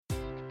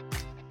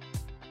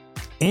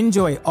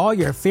Enjoy all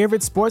your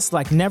favorite sports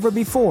like never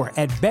before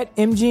at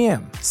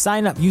BetMGM.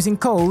 Sign up using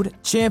code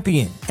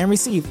CHAMPION and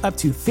receive up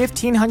to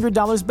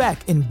 $1,500 back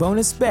in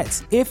bonus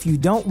bets if you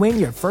don't win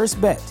your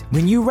first bet.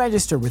 When you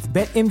register with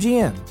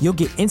BetMGM, you'll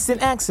get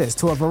instant access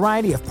to a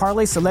variety of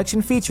parlay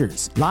selection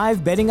features,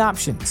 live betting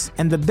options,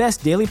 and the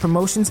best daily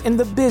promotions in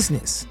the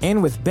business.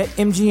 And with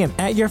BetMGM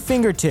at your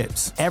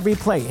fingertips, every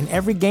play and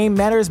every game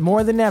matters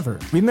more than ever.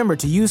 Remember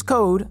to use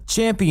code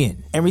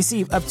CHAMPION and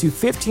receive up to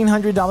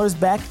 $1,500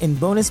 back in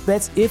bonus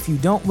bets if you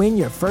don't win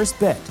your first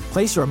bet.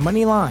 Place your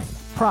money line,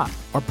 prop,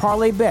 or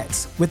parlay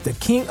bets with the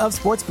king of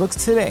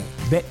sportsbooks today.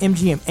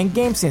 BetMGM and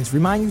GameSense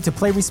remind you to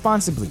play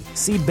responsibly.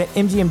 See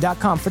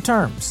BetMGM.com for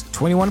terms.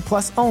 21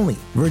 plus only.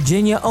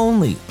 Virginia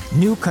only.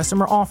 New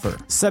customer offer.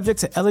 Subject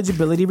to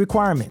eligibility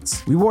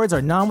requirements. Rewards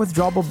are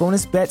non-withdrawable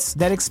bonus bets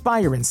that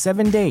expire in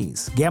 7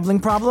 days. Gambling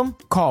problem?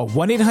 Call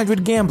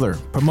 1-800-GAMBLER.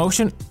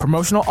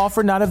 Promotional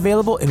offer not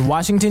available in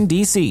Washington,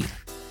 D.C.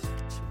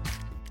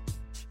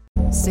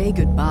 Say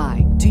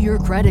goodbye to your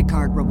credit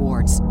card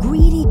rewards.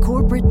 Greedy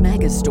corporate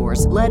mega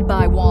stores, led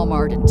by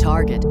Walmart and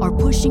Target, are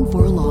pushing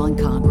for a law in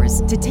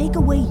Congress to take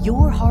away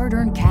your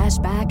hard-earned cash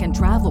back and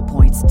travel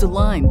points to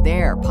line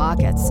their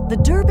pockets. The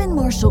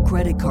Durbin-Marshall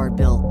credit card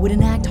bill would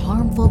enact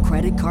harmful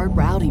credit card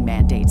routing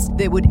mandates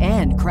that would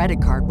end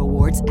credit card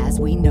rewards as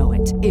we know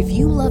it. If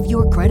you love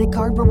your credit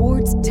card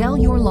rewards, tell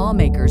your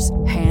lawmakers,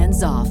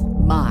 hands off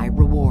my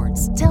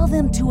rewards. Tell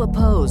them to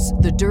oppose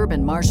the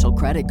Durbin-Marshall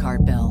credit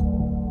card bill.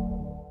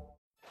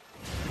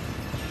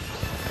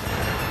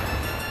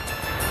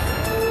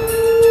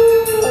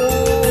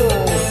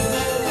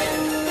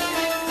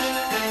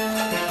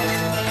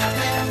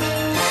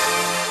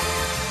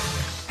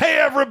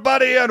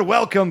 Everybody, and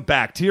welcome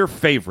back to your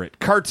favorite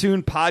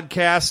cartoon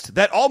podcast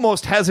that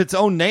almost has its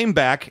own name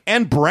back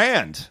and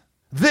brand.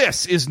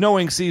 This is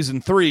Knowing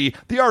Season 3,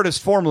 the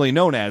artist formerly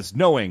known as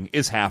Knowing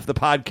is Half the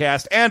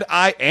Podcast, and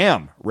I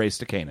am Ray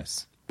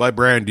Stacanis. By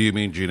brand, do you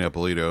mean Gina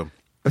Polito?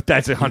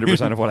 That's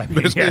 100% of what I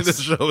mean, yes.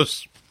 This show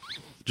is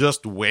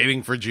just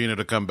waiting for Gina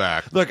to come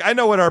back. Look, I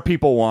know what our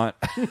people want,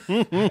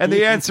 and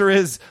the answer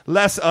is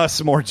less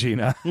us, more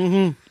Gina.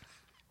 Mm-hmm.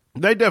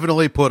 They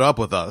definitely put up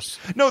with us.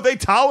 No, they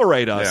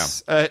tolerate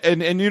us. Yeah.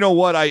 And you know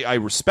what? I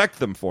respect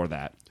them for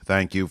that.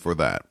 Thank you for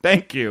that.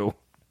 Thank you.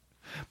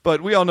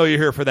 But we all know you're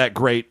here for that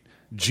great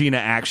Gina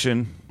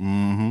action.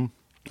 Mm-hmm.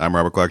 I'm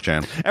Robert Clark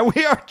Chan. And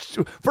we are,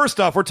 first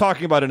off, we're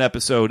talking about an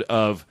episode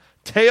of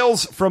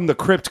Tales from the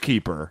Crypt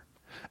Keeper,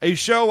 a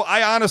show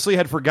I honestly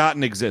had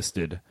forgotten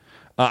existed.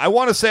 I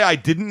want to say I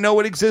didn't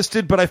know it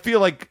existed, but I feel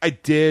like I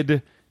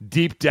did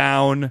deep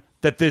down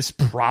that this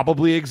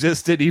probably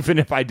existed, even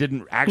if I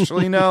didn't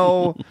actually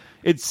know.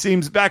 It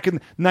seems back in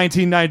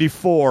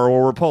 1994,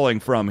 where we're pulling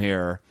from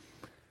here.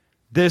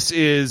 This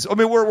is, I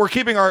mean, we're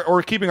keeping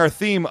our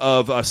theme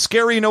of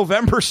scary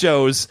November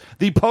shows,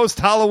 the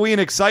post-Halloween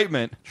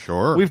excitement.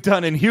 Sure, we've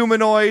done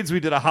Inhumanoids, we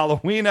did a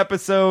Halloween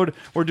episode.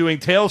 We're doing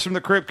Tales from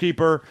the Crypt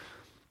Keeper.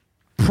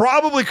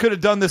 Probably could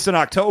have done this in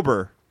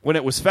October when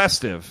it was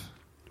festive.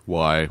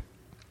 Why?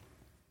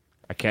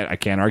 I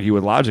can't argue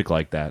with logic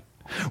like that.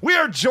 We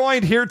are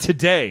joined here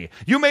today.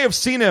 You may have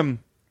seen him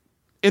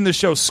in the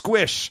show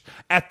Squish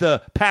at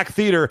the Pack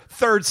Theater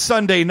third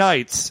Sunday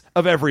nights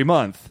of every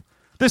month.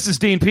 This is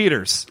Dean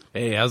Peters.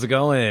 Hey, how's it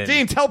going?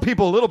 Dean, tell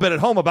people a little bit at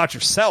home about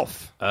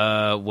yourself.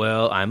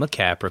 Well, I'm a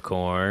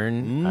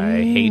Capricorn.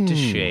 I hate to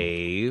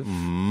shave.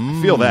 I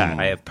feel that.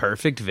 I have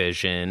perfect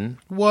vision.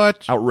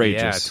 What?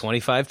 Outrageous. Yeah,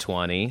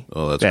 25/20.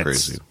 Oh, that's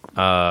crazy. Can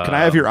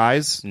I have your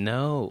eyes?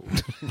 No.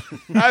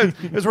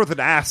 It was worth an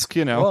ask,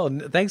 you know.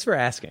 Well, thanks for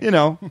asking. You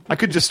know, I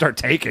could just start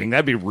taking.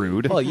 That'd be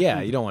rude. Well, yeah,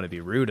 you don't want to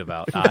be rude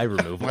about eye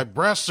removal. My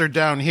breasts are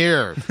down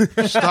here.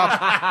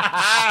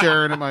 Stop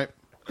staring at my...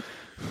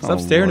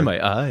 Stop staring at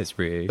my eyes,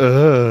 Ray.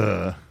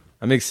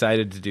 I'm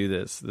excited to do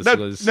this. This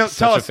was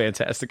such a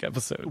fantastic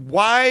episode.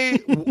 Why?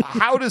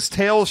 How does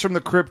Tales from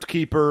the Crypt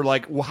Keeper,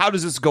 how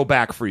does this go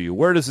back for you?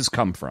 Where does this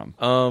come from?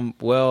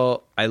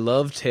 Well, I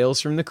loved Tales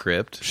from the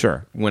Crypt.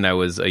 Sure. When I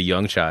was a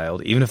young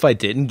child. Even if I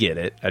didn't get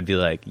it, I'd be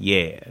like,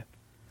 yeah,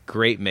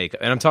 great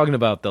makeup. And I'm talking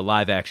about the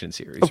live action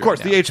series. Of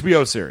course, the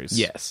HBO series.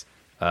 Yes.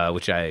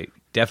 Which I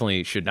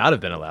definitely should not have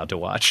been allowed to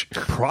watch.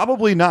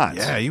 Probably not.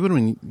 Yeah, you would have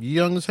been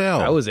young as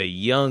hell. I was a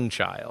young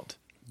child.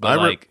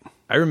 But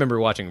I remember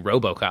watching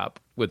RoboCop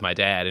with my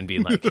dad and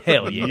being like,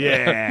 hell yeah.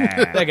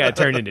 Yeah. That guy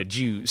turned into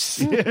juice.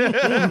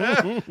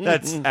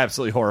 That's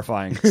absolutely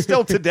horrifying.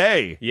 Still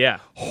today. Yeah.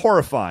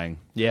 Horrifying.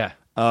 Yeah.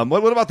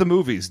 What about the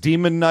movies?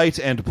 Demon Knight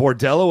and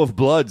Bordello of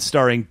Blood,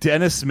 starring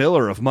Dennis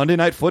Miller of Monday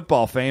Night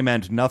Football fame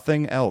and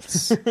nothing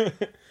else.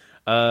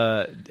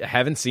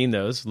 Haven't seen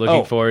those.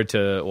 Looking forward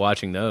to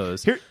watching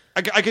those. Here,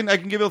 I can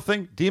give you a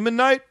thing. Demon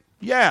Knight?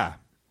 Yeah.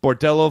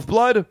 Bordello of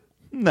Blood?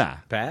 Nah.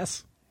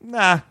 Pass?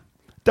 Nah.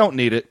 Don't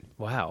need it.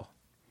 Wow.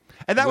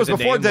 And that was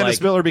before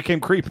Dennis Miller became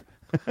Creep.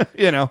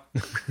 You know.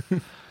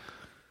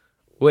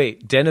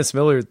 Wait, Dennis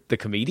Miller, the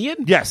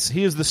comedian? Yes,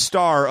 he is the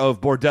star of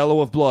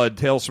Bordello of Blood,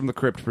 Tales from the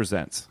Crypt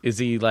Presents. Is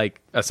he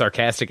like a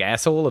sarcastic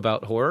asshole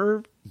about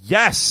horror?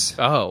 Yes.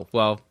 Oh,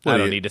 well, I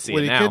don't need to see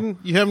it now.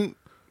 You haven't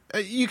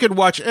you could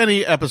watch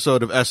any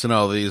episode of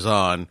SNL that he's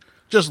on.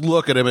 Just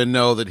look at him and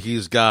know that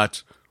he's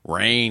got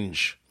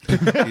range. He's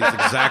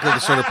exactly the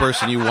sort of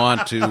person you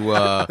want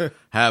to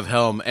have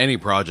helm any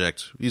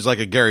project. He's like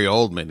a Gary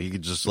Oldman. He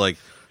could just like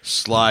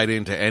slide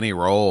into any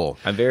role.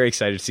 I'm very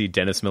excited to see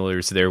Dennis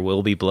Miller's There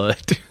Will Be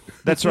Blood.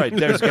 That's right.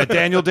 There's got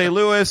Daniel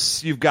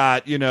Day-Lewis. You've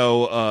got,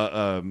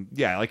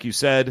 like you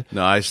said.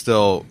 No, I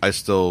still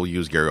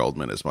use Gary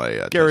Oldman as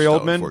my Gary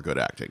Oldman for good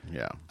acting.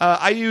 Yeah.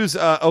 I use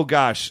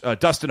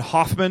Dustin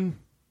Hoffman.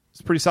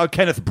 It's pretty solid.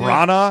 Kenneth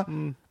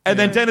Branagh. And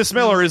then Dennis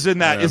Miller is on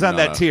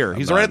that tier.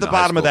 He's right at the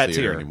bottom of that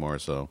tier anymore.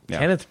 So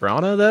Kenneth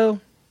Branagh,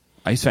 though,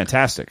 he's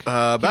fantastic.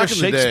 Back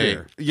in the day,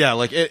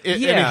 like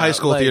any high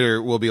school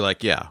theater will be like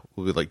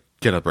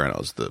Kenneth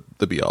Branagh's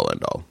the be all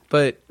end all.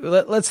 But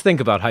let's think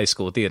about high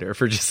school theater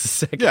for just a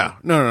second. Yeah,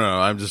 no.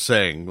 I'm just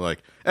saying,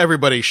 like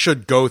everybody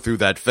should go through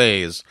that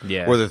phase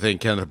where they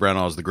think Kenneth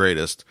Branagh is the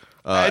greatest.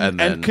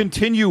 And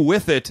continue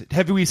with it.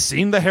 Have we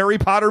seen the Harry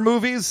Potter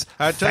movies?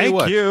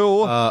 Thank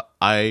you.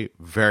 I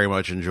very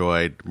much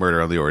enjoyed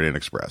Murder on the Orient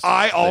Express.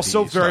 I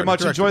also very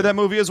much enjoyed that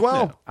movie as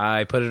well. Yeah.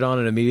 I put it on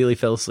and immediately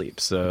fell asleep.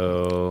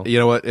 So you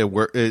know what?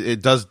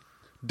 It does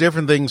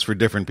different things for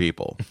different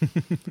people.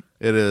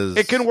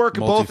 It can work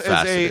both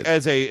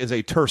as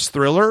a terse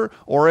thriller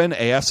or an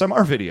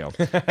ASMR video,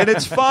 and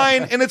it's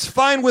fine. And it's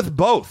fine with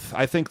both.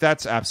 I think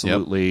that's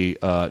absolutely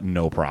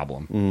no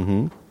problem.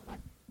 Mm-hmm.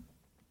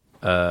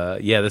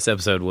 This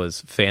episode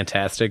was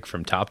fantastic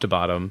from top to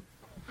bottom.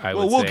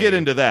 We'll get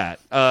into that.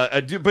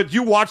 But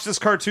you watched this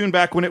cartoon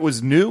back when it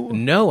was new?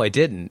 No, I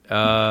didn't.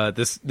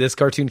 This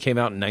cartoon came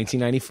out in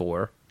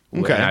 1994.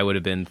 Okay. When I would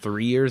have been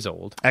 3 years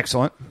old.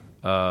 Excellent.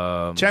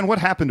 Chen, what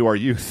happened to our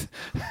youth?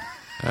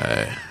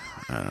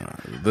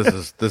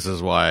 This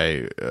is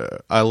why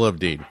I love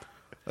Dean.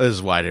 This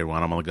is why I didn't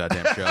want him on the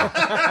goddamn show. I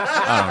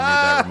don't need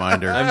that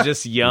reminder. I'm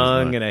just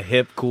young and a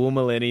hip, cool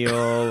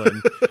millennial,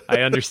 and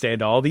I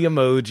understand all the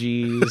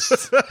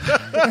emojis.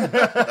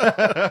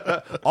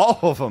 All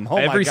of them. Oh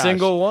Every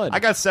single one. I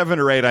got 7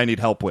 or 8 I need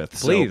help with.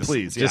 Please, so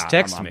please, just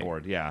text me.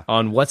 Board. Yeah.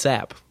 On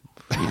WhatsApp.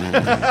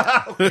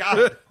 Oh,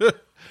 God.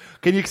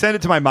 Can you send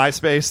it to my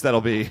MySpace?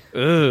 That'll be...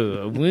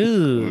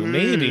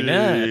 maybe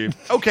not.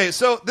 Okay,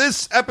 so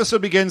this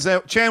episode begins...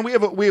 Chan,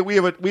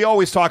 we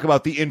always talk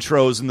about the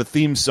intros and the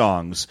theme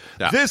songs.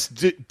 Yeah.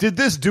 Did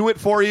this do it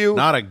for you?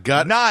 Not a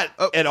gut. Not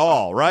at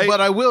all, right? But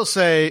I will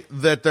say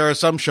that there are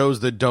some shows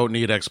that don't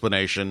need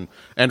explanation.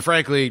 And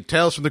frankly,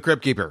 Tales from the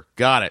Crypt Keeper,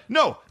 got it.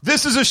 No,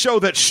 this is a show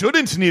that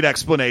shouldn't need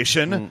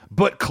explanation,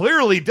 but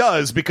clearly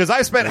does, because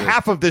I spent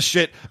half of this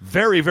shit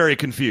very, very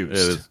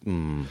confused.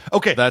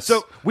 Okay,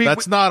 so...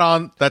 That's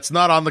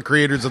not on the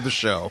creators of the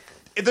show.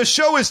 The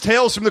show is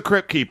Tales from the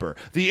Crypt Keeper.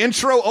 The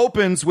intro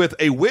opens with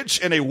a witch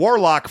and a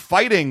warlock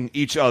fighting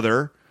each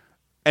other,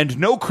 and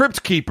no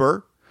Crypt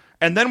Keeper.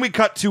 And then we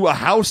cut to a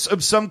house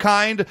of some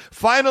kind.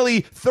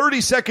 Finally, 30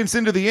 seconds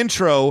into the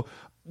intro,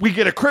 we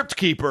get a Crypt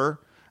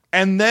Keeper.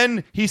 And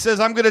then he says,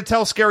 I'm going to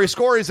tell scary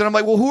stories. And I'm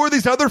like, well, who are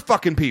these other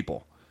fucking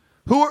people?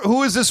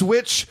 Who is this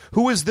witch?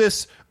 Who is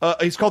this?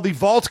 He's called the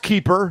Vault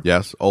Keeper.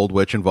 Yes, old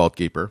witch and Vault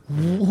Keeper.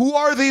 Who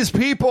are these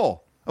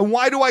people? And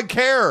why do I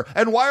care?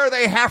 And why are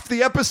they half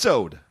the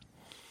episode?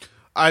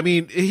 I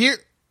mean,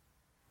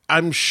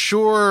 I'm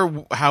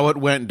sure how it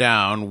went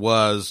down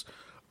was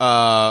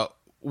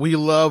we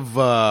love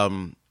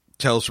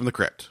Tales from the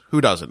Crypt.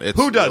 Who doesn't?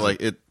 Who doesn't? Like,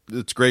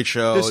 it's a great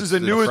show. This is a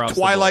new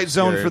Twilight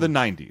Zone for the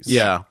 90s.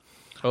 Yeah.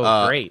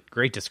 Oh,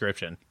 great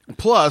description.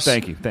 Plus,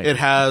 thank you. It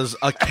has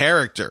a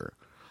character.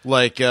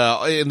 Like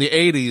in the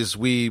 80s,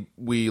 we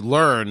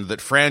learned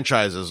that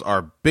franchises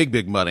are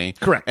big money.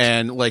 Correct.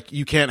 And like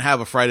you can't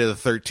have a Friday the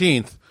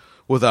 13th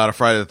without a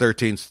Friday the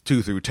 13th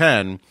 2 through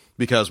 10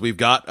 because we've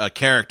got a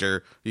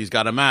character. He's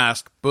got a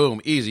mask. Boom,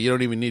 easy. You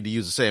don't even need to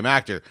use the same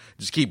actor.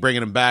 Just keep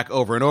bringing him back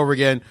over and over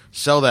again.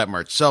 Sell that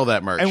merch.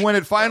 And when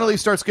it finally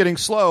starts getting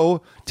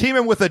slow, team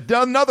him with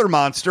another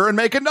monster and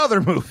make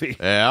another movie.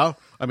 Yeah.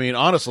 I mean,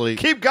 honestly,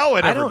 keep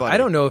going, everybody. I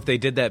don't know if they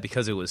did that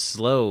because it was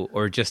slow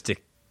or just to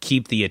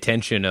keep the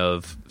attention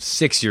of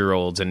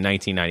 6-year-olds in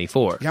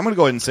 1994. Yeah, I'm going to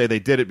go ahead and say they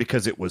did it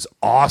because it was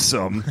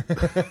awesome.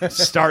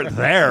 Start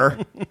there.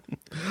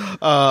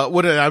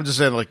 I'm just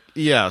saying, like,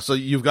 yeah, so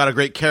you've got a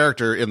great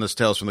character in this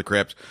Tales from the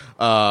Crypt.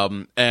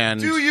 And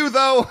do you,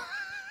 though?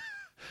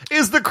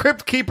 Is the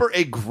Crypt Keeper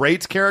a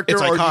great character,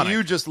 or do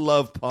you just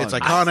love puns? It's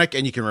iconic,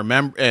 and you can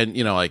remember, and,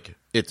 you know, like,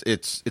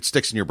 it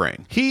sticks in your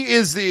brain. He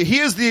is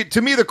the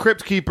to me, the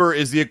Crypt Keeper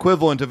is the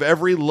equivalent of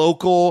every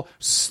local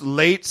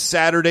late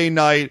Saturday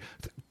night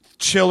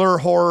chiller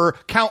horror.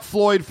 Count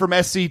Floyd from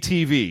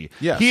SCTV.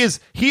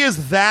 Yes. He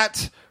is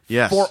that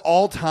for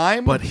all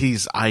time. But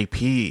he's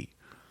IP.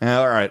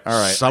 All right.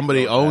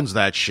 Somebody owns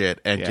that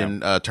shit and can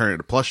turn it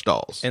into plush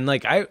dolls. And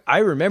like I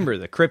remember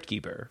the Crypt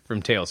Keeper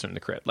from Tales from the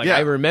Crypt. Like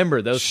I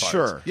remember those parts.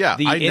 Sure. Yeah.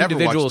 The I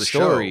individual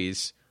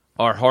stories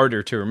are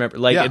harder to remember.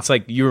 Like it's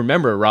like you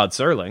remember Rod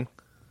Serling.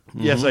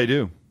 Yes, I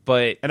do.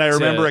 And I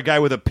remember a guy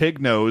with a pig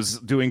nose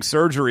doing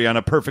surgery on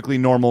a perfectly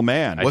normal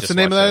man. What's the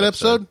name of that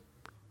episode?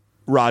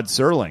 Rod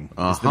Serling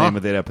is the name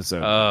of that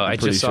episode. Oh, I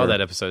just saw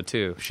that episode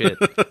too. Shit,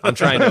 I'm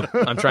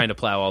trying to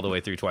plow all the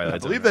way through Twilight. I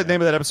believe that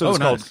name of that episode is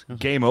called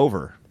Game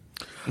Over.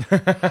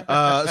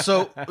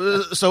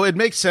 So it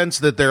makes sense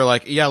that they're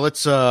like, yeah,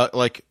 let's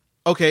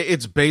okay,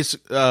 it's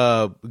basic.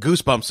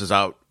 Goosebumps is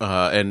out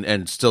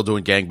and still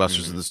doing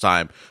gangbusters at this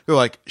time. They're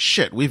like,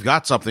 shit, we've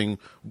got something.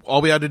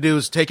 All we had to do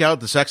is take out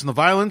the sex and the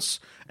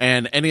violence,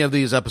 and any of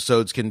these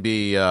episodes can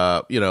be,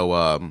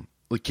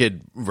 the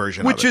kid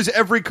version Which of it. is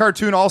every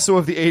cartoon also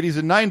of the 80s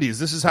and 90s.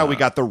 This is how we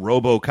got the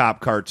RoboCop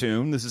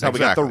cartoon. This is how we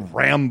got the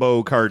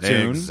Rambo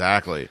cartoon.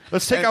 Exactly.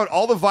 Let's take out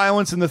all the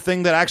violence and the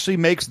thing that actually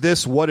makes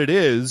this what it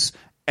is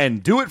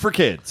and do it for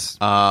kids.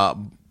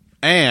 And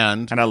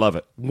I love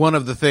it. One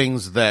of the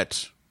things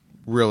that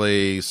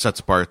really sets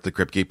apart the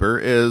Crypt Keeper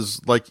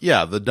is, like,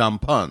 yeah, the dumb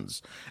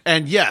puns.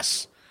 And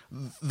yes,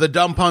 the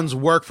dumb puns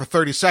work for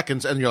 30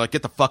 seconds, and you're like,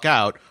 get the fuck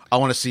out. I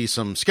want to see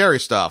some scary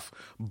stuff.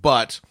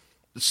 But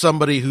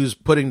somebody who's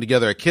putting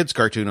together a kid's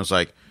cartoon is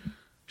like,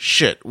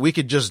 shit, we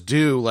could just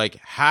do like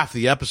half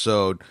the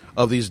episode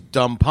of these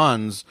dumb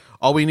puns.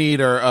 All we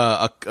need are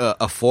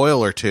a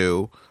foil or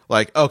two.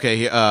 Like,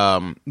 okay,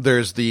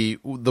 there's the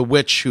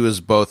witch who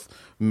is both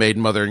maid,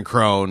 mother, and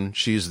crone.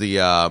 She's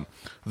the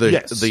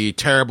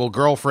terrible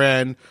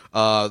girlfriend,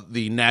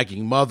 the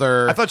nagging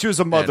mother. I thought she was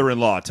a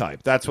mother-in-law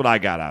type. That's what I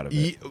got out of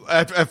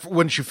it.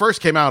 When she first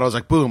came out, I was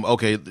like, boom,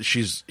 okay,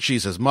 she's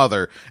his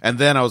mother. And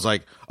then I was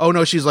like, oh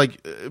no, she's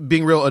like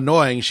being real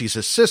annoying. She's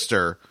his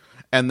sister.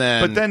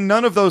 But then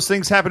none of those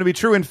things happen to be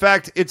true. In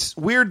fact, it's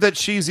weird that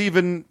it's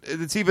even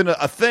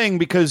a thing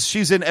because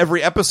she's in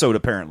every episode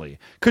apparently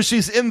because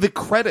she's in the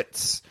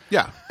credits.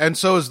 Yeah, and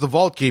so is the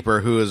Vault Keeper,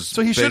 who is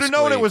so he should have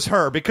known it was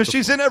her because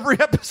she's in every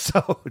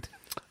episode.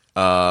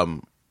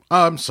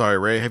 I'm sorry,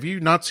 Ray. Have you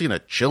not seen a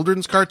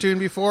children's cartoon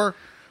before?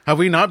 Have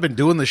we not been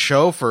doing the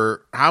show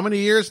for how many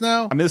years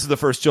now? I mean, this is the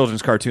first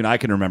children's cartoon I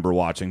can remember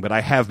watching, but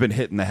I have been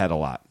hit in the head a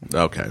lot.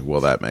 Okay,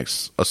 well, that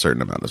makes a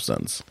certain amount of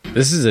sense.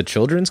 This is a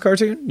children's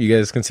cartoon? You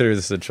guys consider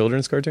this a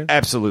children's cartoon?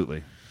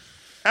 Absolutely.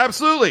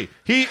 Absolutely.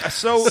 He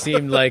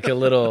seemed like a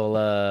little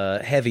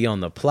heavy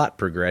on the plot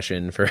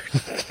progression for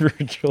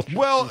children.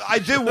 Well, I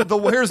did.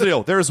 Here's the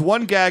deal. There's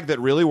one gag that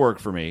really worked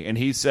for me, and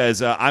he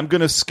says, "I'm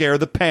going to scare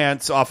the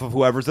pants off of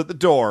whoever's at the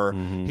door."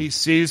 Mm-hmm. He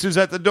sees who's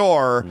at the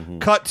door. Mm-hmm.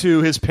 Cut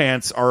to his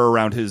pants are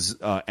around his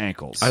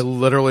ankles. I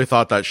literally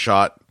thought that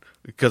shot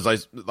because I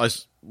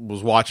was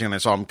watching and I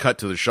saw him cut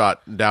to the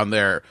shot down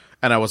there,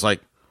 and I was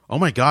like, oh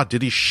my God,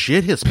 did he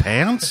shit his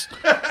pants?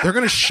 They're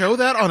going to show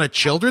that on a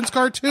children's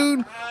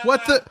cartoon?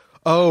 What the?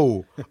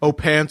 Oh,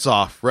 pants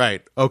off.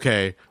 Right.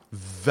 Okay.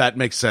 That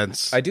makes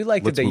sense. I do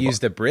like that they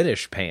used the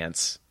British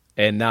pants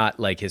and not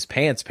like his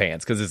pants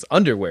because his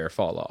underwear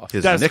fall off.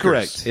 That's knickers.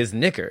 Correct. His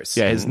knickers.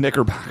 Yeah, his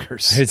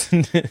knickerbockers.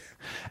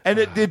 And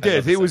it did.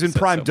 It was in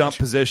prime dump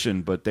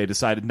position, but they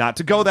decided not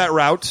to go that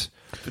route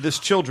for this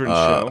children's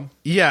show.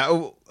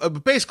 Yeah.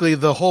 Basically,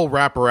 the whole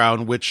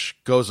wraparound, which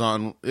goes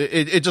on,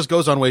 it just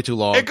goes on way too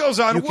long. It goes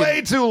on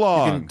way too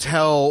long. You can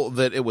tell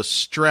that it was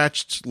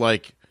stretched.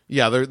 Like,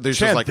 yeah, there's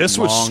just like this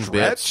long was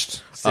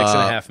stretched. Bits.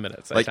 6.5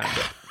 minutes. Like,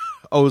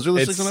 oh, is it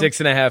really it's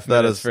 6.5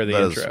 minutes for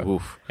the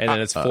intro, and then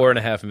it's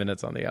 4.5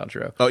 minutes on the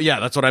outro. Oh yeah,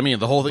 that's what I mean.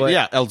 The whole thing.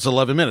 Yeah, it's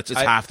 11 minutes. It's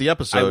half the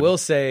episode. I will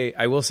say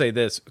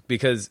this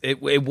because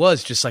it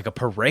was just like a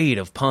parade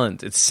of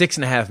puns. It's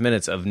 6.5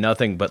 minutes of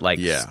nothing but like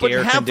scare but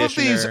half of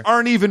these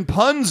aren't even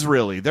puns.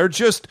 Really, they're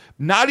just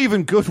not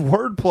even good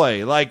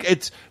wordplay. Like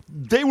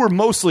they were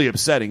mostly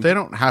upsetting. They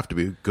don't have to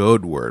be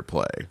good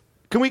wordplay.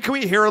 Can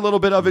we hear a little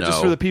bit of it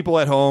just for the people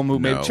at home who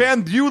made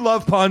Chan? You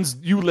love puns.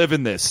 You live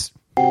in this.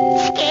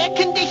 Scare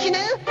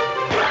conditioner?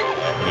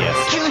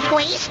 Yes.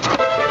 Toothpaste?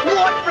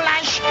 Wart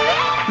blush?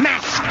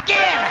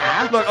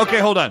 Mascara? Look, okay,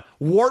 hold on.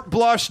 Wart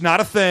blush,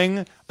 not a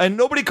thing. And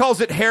nobody calls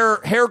it hair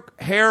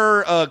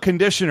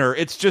conditioner.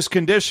 It's just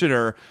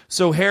conditioner.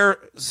 So hair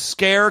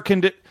scare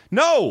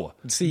No!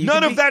 See,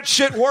 none of that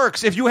shit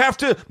works. If you have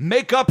to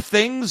make up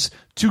things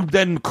to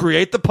then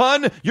create the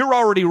pun, you're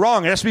already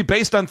wrong. It has to be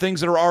based on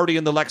things that are already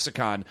in the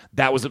lexicon.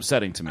 That was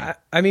upsetting to me.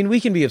 I mean, we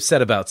can be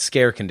upset about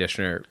scare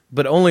conditioner,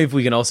 but only if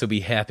we can also be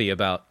happy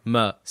about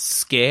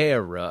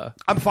mascara.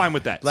 I'm fine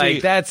with that.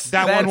 Like, See,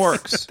 that one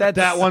works.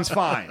 That one's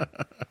fine.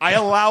 I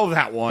allow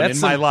that one in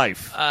my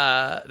life.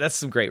 That's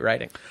some great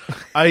writing.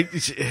 And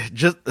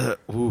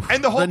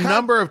the whole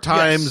number of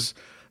times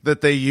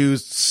that they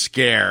used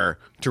scare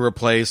to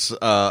replace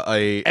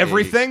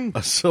everything,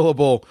 a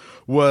syllable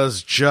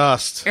was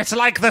just. It's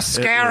like the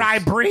scare I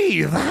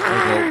breathe.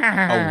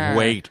 A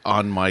weight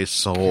on my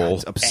soul.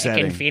 It's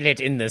upsetting. I can feel it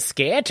in the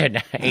scare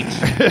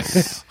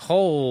tonight.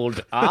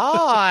 Hold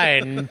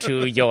on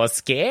to your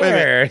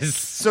scares.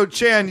 So,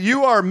 Chan,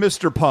 you are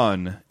Mr.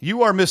 Pun.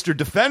 You are Mr.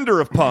 Defender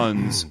of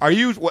puns. Are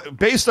you,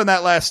 based on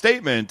that last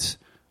statement,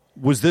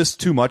 was this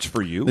too much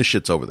for you? This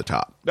shit's over the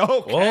top.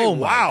 Okay, oh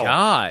wow. My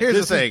God. Here's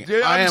the thing.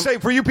 I'm saying,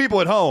 for you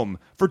people at home,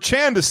 for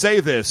Chan to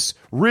say this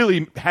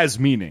really has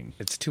meaning.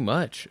 It's too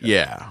much.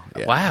 Yeah.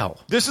 Wow.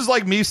 This is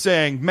like me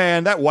saying,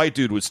 man, that white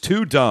dude was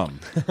too dumb.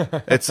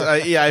 It's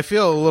I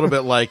feel a little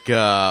bit like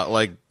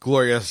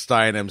Gloria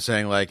Steinem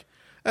saying like,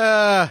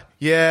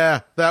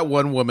 yeah, that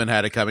one woman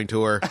had it coming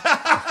to her.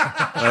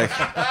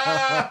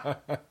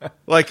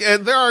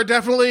 And there are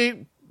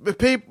definitely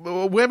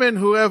women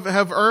who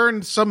have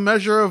earned some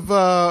measure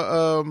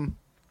of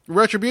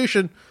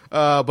retribution,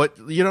 but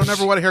you don't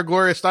ever want to hear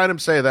Gloria Steinem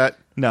say that.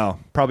 No,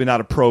 probably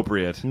not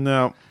appropriate.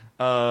 No.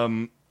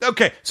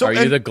 Okay, so are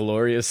you the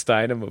Gloria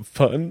Steinem of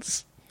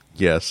puns?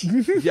 Yes.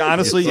 Yeah,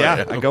 honestly,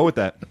 yeah, I go with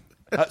that.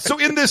 So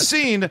in this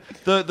scene,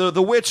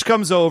 the witch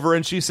comes over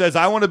and she says,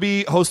 I want to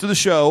be host of the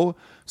show.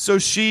 So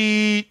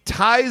she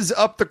ties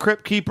up the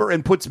Crypt Keeper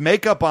and puts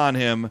makeup on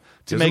him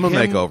to make him a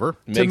makeover.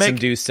 Makes him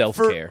do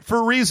self-care.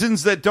 For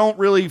reasons that don't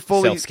really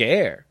fully...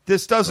 Self-care.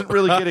 This doesn't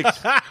really get...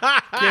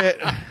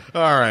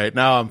 All right,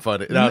 now I'm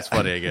funny. Now it's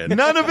funny again.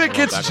 None of it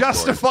gets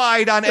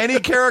justified on any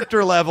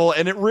character level,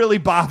 and it really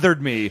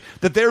bothered me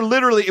that they're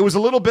literally... It was a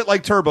little bit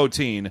like Turbo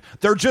Teen.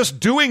 They're just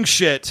doing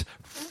shit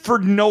for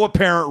no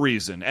apparent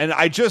reason. And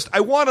I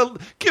want to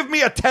give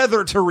me a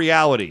tether to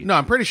reality. No,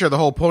 I'm pretty sure the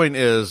whole point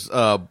is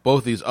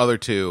both these other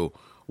two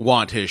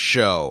want his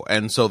show.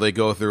 And so they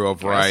go through a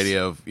variety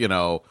of,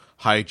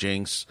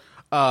 hijinks.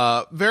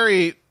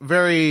 Very,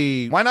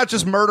 very... Why not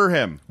just murder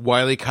him?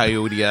 Wile E.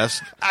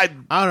 Coyote-esque. I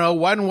don't know.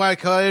 Why didn't Wile E.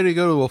 Coyote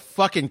go to a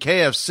fucking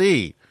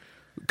KFC?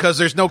 Because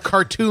there's no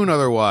cartoon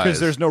otherwise. Because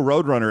there's no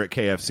Roadrunner at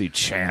KFC,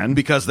 Chan.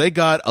 Because they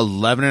got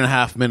 11 and a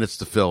half minutes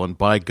to fill, and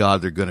by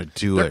God, they're going to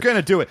do it. They're going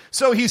to do it.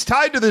 So he's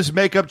tied to this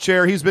makeup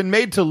chair. He's been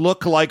made to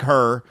look like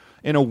her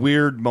in a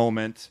weird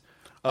moment.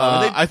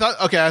 I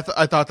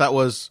thought that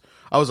was...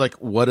 I was like,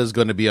 what is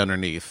going to be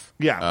underneath?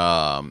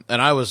 Yeah.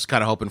 And I was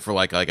kind of hoping for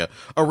like a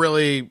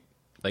really...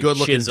 Like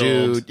good-looking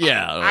dude.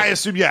 Yeah. I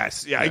assume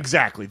yes. Yeah,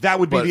 exactly. That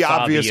would be the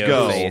obvious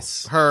go.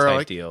 Her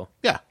type deal.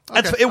 Yeah.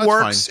 Okay, it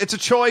works. Fine. It's a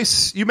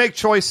choice. You make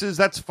choices.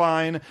 That's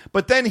fine.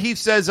 But then he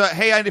says,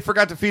 hey, I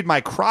forgot to feed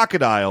my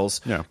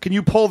crocodiles. Yeah. Can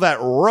you pull that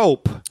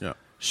rope? Yeah.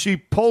 She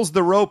pulls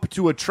the rope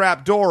to a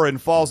trap door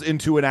and falls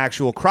into an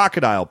actual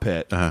crocodile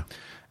pit. Uh-huh.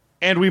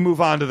 And we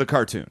move on to the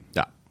cartoon.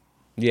 Yeah.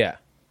 Yeah.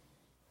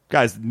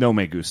 Guys, no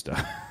me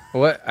gusta.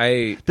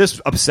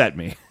 This upset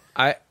me.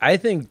 I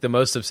think the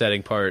most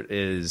upsetting part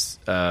is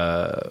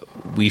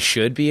we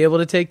should be able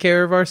to take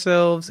care of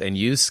ourselves and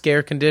use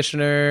scare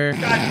conditioner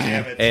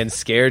and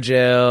scare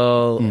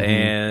gel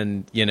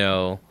and,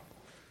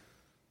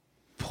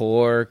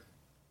 pour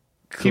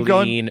Keep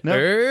clean going.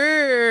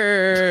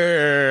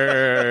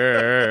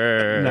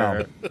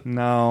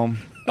 No.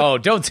 Oh,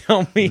 don't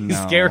tell me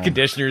scare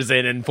conditioners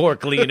in and pour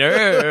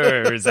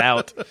cleaners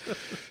out.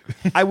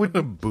 I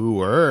would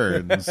boo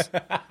earns.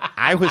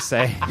 I would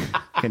say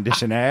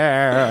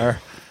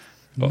conditioner.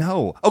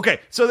 No. Okay.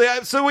 So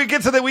we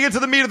get to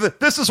the meat of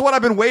this is what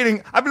I've been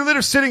waiting. I've been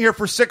literally sitting here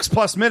for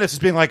 6+ minutes,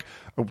 just being like,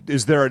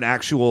 is there an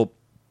actual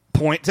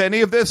point to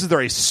any of this? Is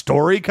there a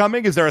story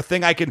coming? Is there a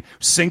thing I can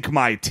sink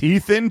my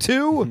teeth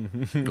into?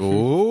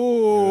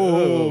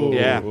 Ooh.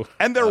 Yeah.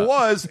 And there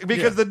was,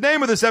 because the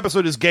name of this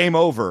episode is Game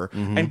Over,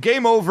 and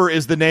Game Over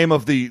is the name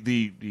of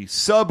the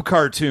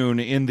sub-cartoon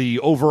in the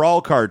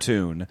overall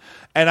cartoon.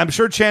 And I'm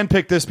sure Chan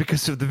picked this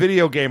because of the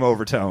video game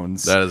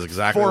overtones. That is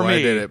exactly why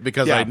I did it,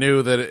 because I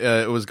knew that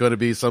it was going to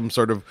be some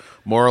sort of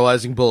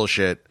moralizing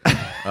bullshit.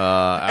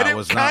 And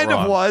it kind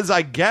of was,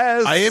 I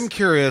guess. I am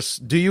curious.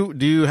 Do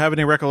you have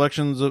any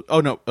recollections of?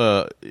 Oh no.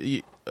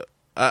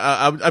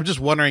 I'm just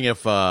wondering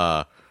if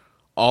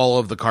all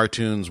of the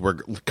cartoons were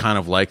kind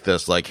of like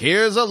this. Like,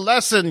 here's a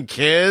lesson,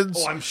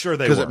 kids. Oh, I'm sure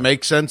they were. Because it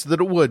makes sense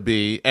that it would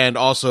be, and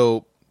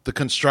also the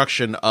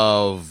construction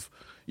of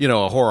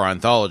a horror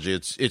anthology.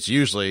 It's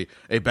usually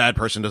a bad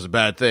person does a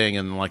bad thing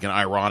and like an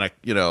ironic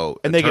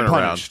and they get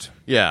punished.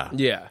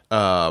 Yeah.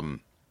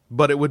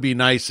 But it would be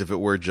nice if it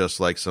were just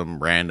like some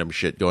random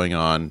shit going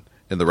on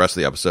in the rest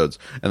of the episodes,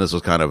 and this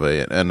was kind of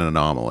an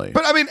anomaly.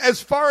 But I mean,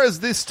 as far as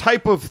this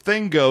type of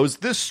thing goes,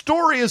 this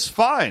story is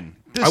fine.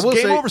 This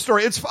Game Over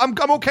story, I'm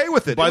okay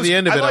with it. By the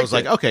end of it, I was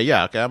like, okay,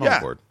 I'm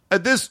on board.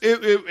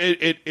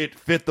 It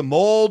fit the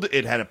mold.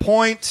 It had a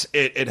point.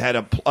 It had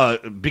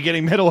a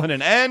beginning, middle, and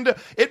an end.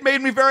 It made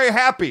me very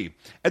happy.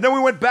 And then we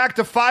went back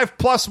to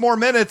 5+ more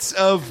minutes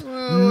of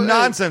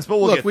nonsense. But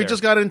look, we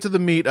just got into the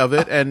meat of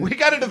it, and we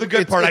got into the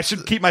good part. I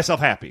should keep myself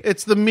happy.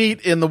 It's the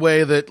meat in the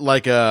way that,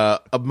 like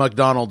a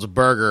McDonald's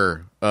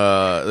burger,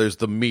 there's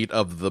the meat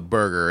of the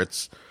burger.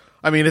 It's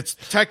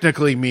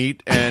technically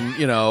meat, and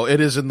it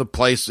is in the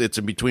place. It's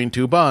in between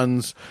two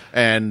buns,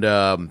 and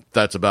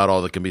that's about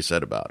all that can be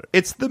said about it.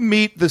 It's the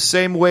meat the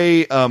same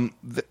way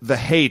the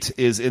hate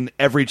is in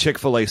every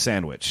Chick-fil-A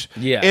sandwich.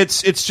 Yeah,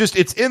 it's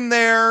in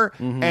there,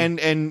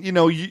 and you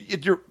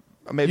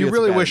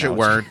really wish it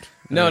weren't.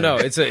 No,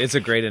 it's a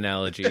great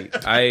analogy.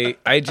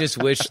 I just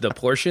wish the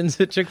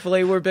portions at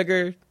Chick-fil-A were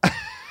bigger.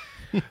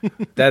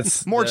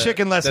 That's more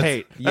chicken, less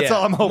hate. That's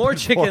all I'm hoping more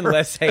chicken, for.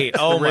 Less hate.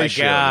 Oh my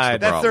God,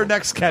 that's their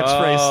next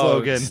catchphrase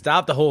slogan.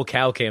 Stop the whole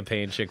cow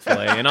campaign,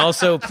 Chick-fil-A, and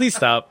also please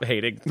stop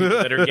hating people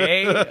that are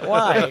gay.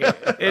 Why?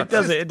 It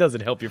doesn't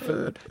help your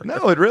food.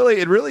 No, it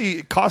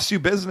really costs you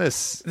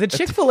business. The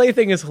Chick-fil-A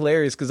thing is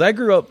hilarious because I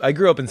grew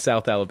up in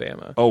South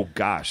Alabama. Oh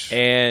gosh,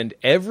 and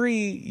every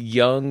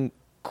young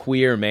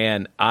queer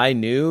man I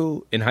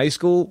knew in high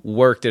school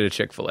worked at a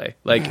Chick-fil-A.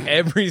 Like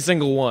every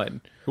single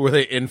one. Were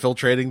they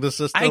infiltrating the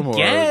system? I or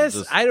guess.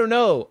 just- I don't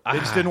know. They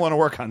just didn't want to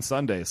work on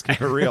Sundays.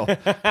 Keep it real. I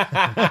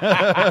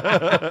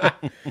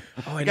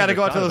Got to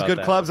go out to those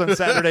good clubs on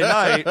Saturday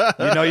night.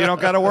 You know you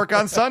don't got to work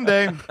on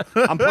Sunday.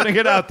 I'm putting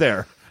it out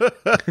there.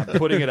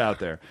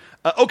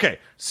 Okay,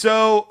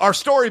 so our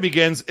story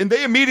begins, and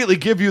they immediately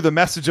give you the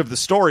message of the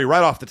story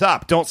right off the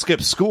top. Don't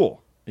skip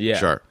school. Yeah.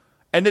 Sure.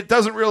 And it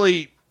doesn't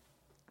really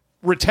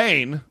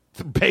retain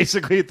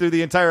basically through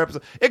the entire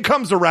episode. It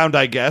comes around,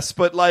 I guess,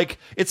 but like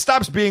it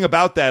stops being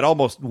about that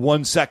almost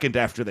 1 second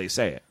after they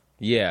say it.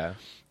 Yeah.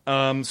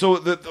 So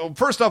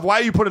first off, why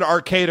you put an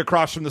arcade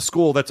across from the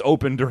school that's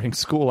open during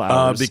school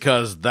hours?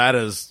 Because that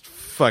is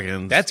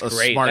fucking That's a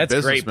great. smart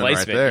That's great businessman right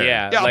placement. there.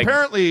 Yeah. Yeah, like,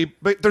 apparently,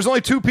 but there's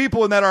only 2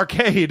 people in that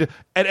arcade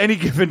at any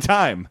given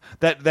time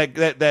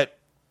that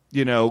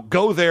you know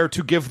go there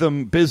to give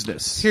them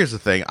business. Here's the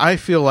thing. I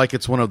feel like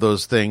it's one of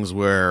those things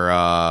where,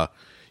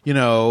 you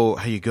know,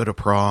 how you go to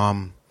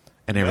prom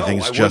and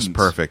everything's I just wouldn't.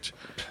 perfect.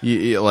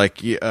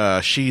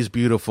 She's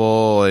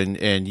beautiful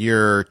and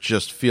you're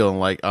just feeling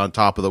like on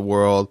top of the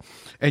world.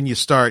 And you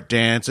start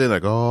dancing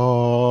like,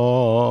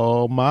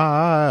 oh,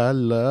 my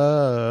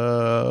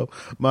love,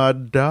 my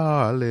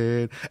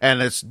darling.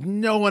 And it's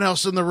no one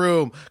else in the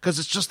room because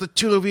it's just the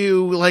 2 of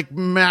you like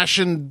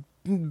mashing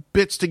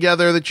bits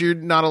together that you're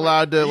not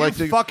allowed to like.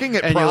 fucking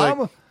at and prom? You're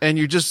like, and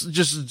you're just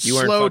You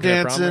weren't slow fucking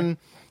at prom, dancing. Rick?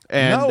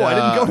 And, No, I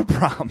didn't go to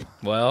prom.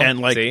 well, and,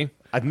 like, see?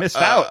 I've missed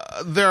out.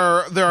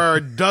 there are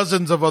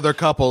dozens of other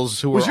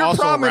couples who Was are your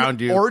also prom an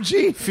around you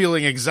orgy?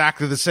 feeling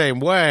exactly the same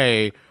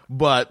way,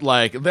 but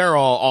like they're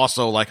all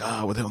also like,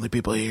 oh, we're the only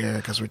people here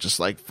because we're just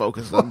like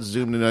focused on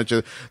zooming in on each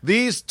other.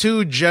 These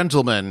 2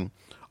 gentlemen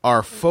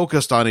are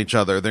focused on each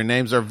other. Their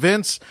names are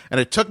Vince, and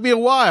it took me a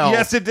while.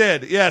 Yes, it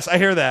did. Yes, I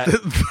hear that.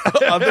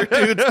 The other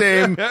dude's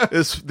name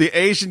is the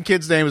Asian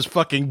kid's name is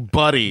fucking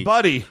Buddy.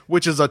 Buddy.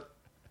 Which is a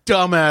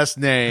dumbass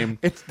name.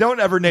 Don't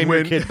ever name your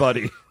When- kid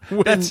Buddy.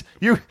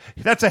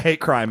 That's a hate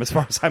crime as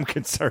far as I'm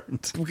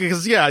concerned.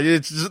 Because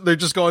they're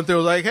just going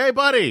through like, hey,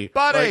 buddy,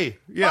 Buddy,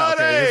 Like, yeah,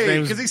 Buddy, okay, his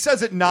name's because he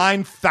says it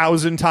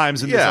 9,000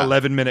 times in this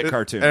 11-minute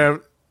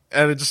cartoon.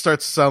 and it just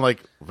starts to sound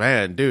like,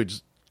 man, dude,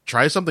 just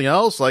try something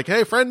else. Like,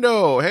 hey,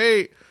 friendo,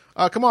 hey,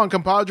 come on,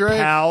 compadre,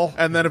 Pal.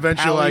 and then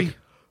eventually, Pally. like,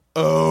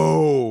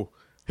 oh,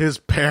 his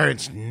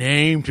parents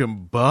named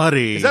him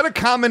Buddy. Is that a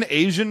common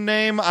Asian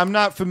name? I'm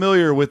not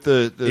familiar with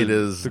the It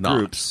is the not.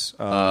 groups.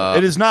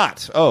 It is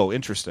not. Oh,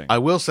 interesting. I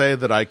will say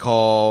that I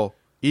call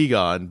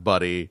Egon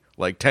Buddy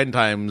like 10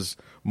 times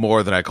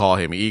more than I call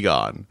him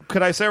Egon.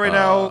 Could I say right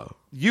now?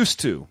 Used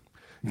to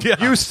call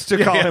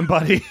Yeah. him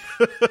Buddy,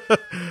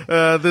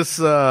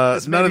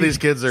 None of these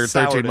kids are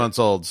soured 13 it. months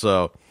old,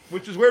 so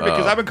which is weird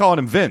because I've been calling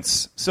him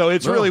Vince. So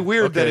it's really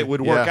weird that okay. it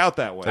would work Yeah. out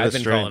that way. I've been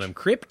strange. calling him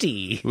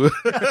Crypty.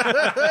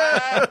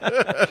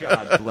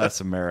 God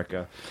bless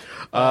America.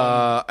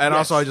 and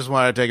also, I just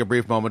want to take a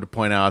brief moment to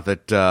point out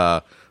that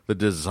the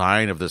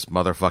design of this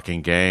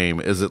motherfucking game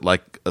is it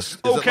like a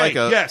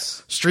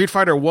yes. Street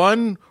Fighter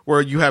 1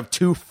 where you have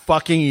 2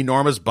 fucking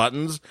enormous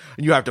buttons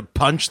and you have to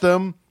punch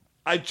them.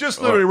 I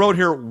just literally wrote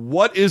here,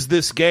 what is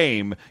this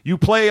game? You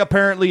play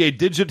apparently a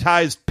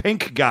digitized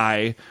pink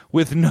guy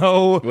with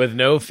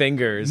no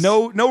fingers.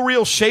 no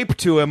real shape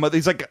to him.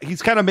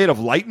 He's kind of made of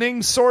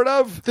lightning, sort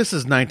of. This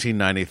is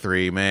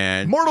 1993,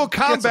 man. Mortal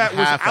Get some Kombat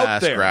was out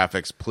half-ass there.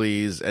 graphics,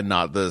 please, and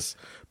not this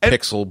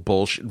pixel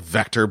bullshit,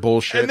 vector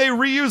bullshit. And they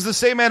reuse the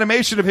same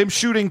animation of him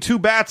shooting 2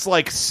 bats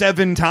like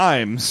 7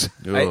 times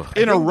Ugh.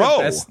 in a think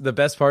row. The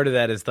best part of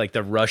that is like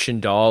the Russian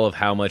doll of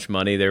how much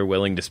money they're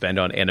willing to spend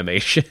on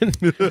animation.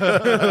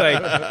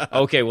 Like,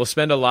 okay, we'll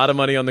spend a lot of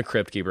money on the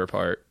Crypt Keeper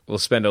part. We'll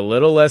spend a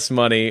little less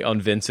money on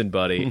Vince and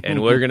Buddy,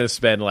 and we're gonna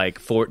spend like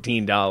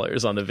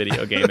 $14 on the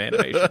video game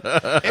animation.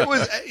 It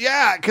was,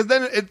 because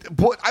then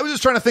I was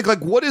just trying to think,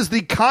 like, what is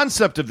the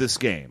concept of this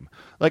game?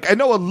 Like, I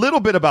know a little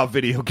bit about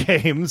video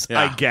games,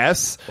 I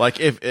guess. Like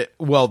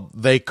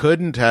they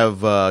couldn't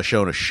have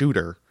shown a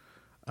shooter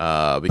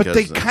because But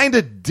they kind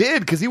of did,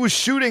 because he was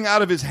shooting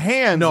out of his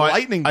hands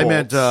lightning bolts. I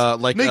meant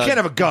like no, you can't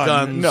have a gun.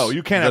 guns No,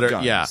 you can't that have are-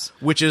 guns. Yeah,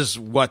 which is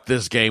what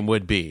this game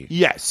would be.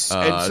 Yes.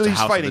 And it's so a he's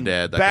House of the fighting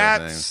Dead, that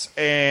kind of bats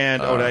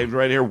and,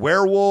 right here,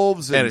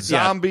 werewolves and it's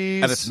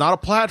zombies. and it's not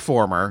a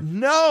platformer.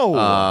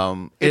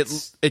 No.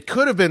 It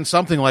could have been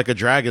something like a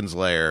Dragon's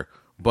Lair,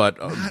 but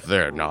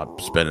they're not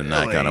spending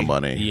that kind of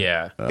money.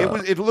 Yeah,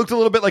 It looked a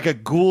little bit like a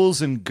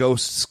ghouls and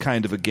ghosts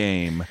kind of a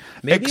game.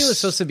 maybe it was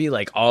supposed to be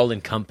like all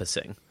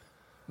encompassing.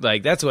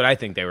 Like that's what I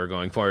think they were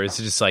going for. It's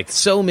just like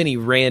so many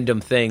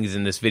random things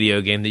in this video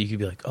game that you could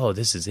be like, oh,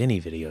 this is any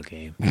video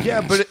game.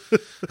 Yeah,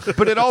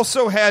 but it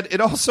also had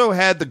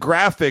the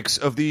graphics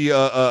of the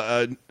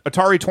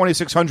Atari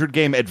 2600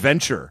 game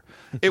Adventure.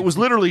 It was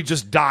literally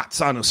just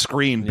dots on a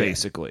screen,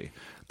 basically.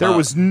 There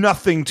was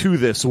nothing to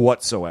this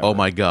whatsoever. Oh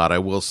my god! I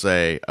will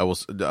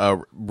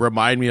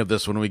remind me of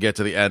this when we get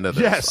to the end of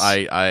this. Yes.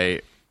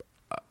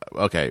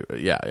 Okay.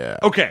 Yeah.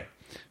 Okay.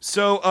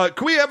 So,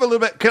 can we have a little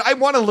bit? I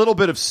want a little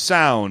bit of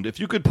sound. If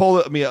you could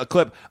pull me a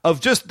clip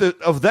of just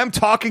of them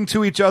talking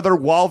to each other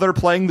while they're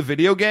playing the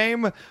video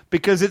game,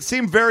 because it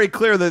seemed very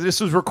clear that this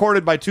was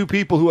recorded by two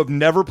people who have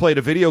never played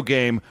a video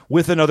game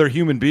with another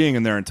human being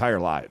in their entire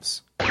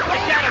lives.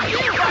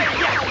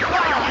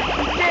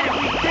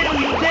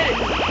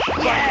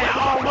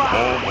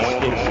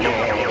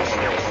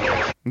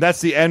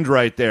 That's the end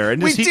right there.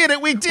 And We did it.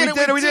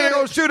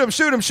 Oh, shoot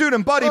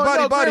him, buddy,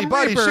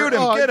 shoot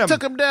him, get him.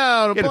 Took him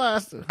down. Get him.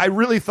 Blast. I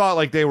really thought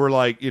like they were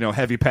like,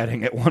 heavy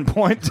petting at one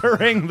point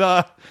during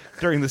the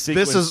sequence.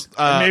 This is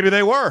And maybe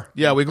they were.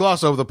 Yeah, we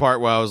glossed over the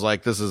part where I was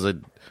like, this is a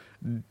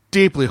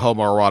deeply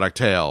homoerotic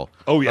tale.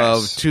 Oh,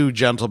 yes. Of two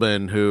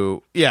gentlemen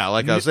who, I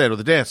was saying with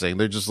the dancing,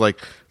 they're just like,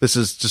 this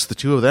is just the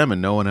two of them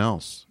and no one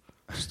else.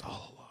 Just all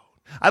alone.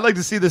 I'd like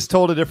to see this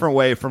told a different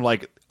way from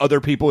like other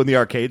people in the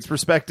arcade's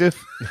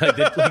perspective. like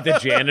the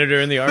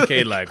janitor in the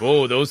arcade, like,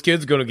 oh, those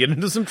kids going to get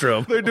into some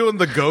trouble. They're doing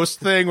the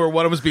ghost thing where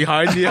one of them's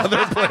behind the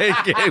other playing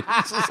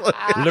games.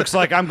 Like, Looks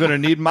like I'm going to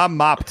need my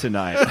mop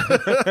tonight.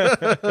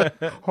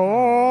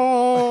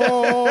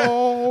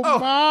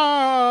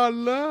 my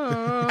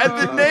love. And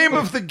the name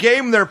of the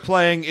game they're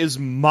playing is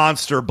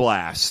Monster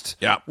Blast.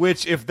 Yeah.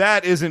 Which, if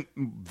that isn't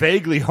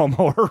vaguely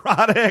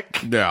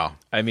homoerotic. Yeah.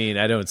 I mean,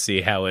 I don't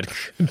see how it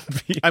could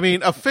be. I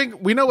mean,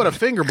 we know what a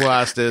finger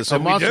blast is. So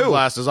we Monster do.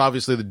 Blast is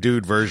obviously the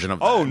dude version of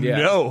that. Oh, Yeah.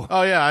 no.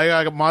 Oh, yeah.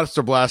 I got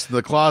Monster Blast in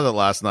the closet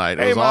last night. It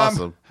Hey, was Mom.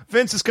 awesome.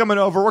 Vince is coming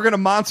over. We're going to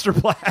Monster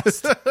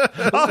Blast.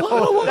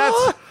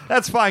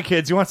 That's fine,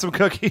 kids. You want some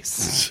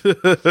cookies?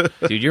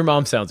 Dude, your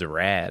mom sounds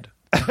rad.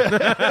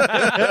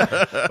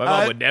 My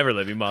mom would never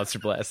let me Monster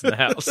Blast in the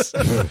house.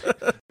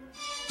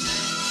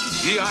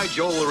 G.I.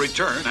 Joe will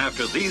return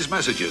after these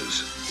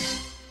messages.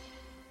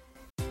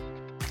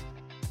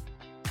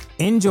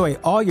 Enjoy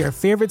all your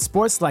favorite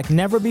sports like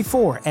never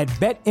before at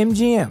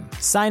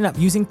BetMGM. Sign up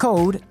using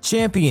code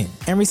CHAMPION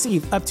and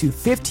receive up to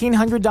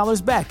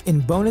 $1,500 back in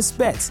bonus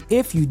bets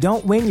if you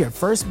don't win your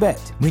first bet.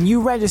 When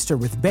you register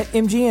with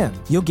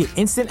BetMGM, you'll get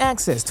instant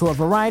access to a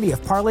variety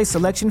of parlay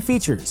selection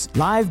features,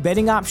 live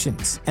betting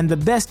options, and the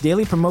best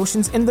daily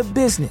promotions in the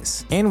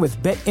business. And with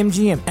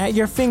BetMGM at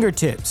your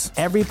fingertips,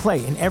 every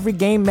play and every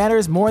game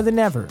matters more than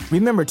ever.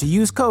 Remember to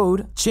use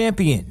code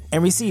CHAMPION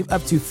and receive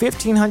up to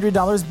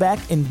 $1,500 back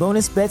in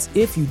bonus bets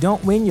if you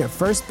don't win your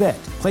first bet.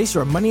 Place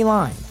your money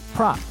line,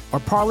 prop, or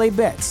parlay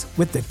bets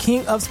with the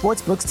king of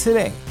sportsbooks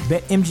today.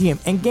 BetMGM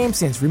and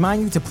GameSense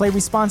remind you to play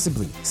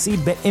responsibly. See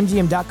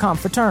BetMGM.com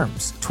for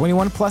terms.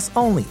 21 plus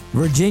only.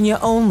 Virginia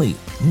only.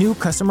 New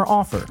customer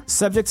offer.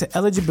 Subject to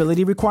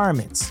eligibility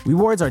requirements.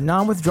 Rewards are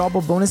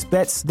non-withdrawable bonus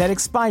bets that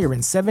expire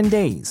in 7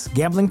 days.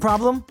 Gambling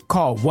problem?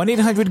 Call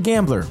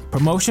 1-800-GAMBLER.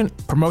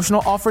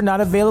 Promotional offer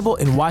not available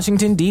in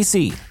Washington,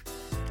 D.C.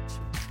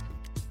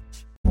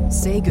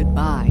 Say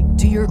goodbye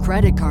to your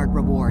credit card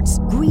rewards.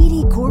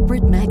 Greedy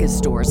corporate mega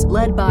stores,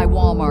 led by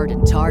Walmart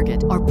and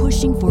Target, are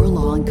pushing for a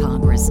law in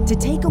Congress to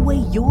take away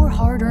your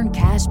hard-earned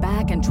cash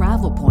back and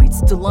travel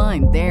points to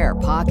line their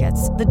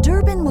pockets. The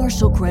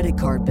Durbin-Marshall credit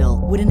card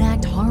bill would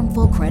enact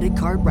harmful credit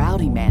card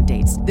routing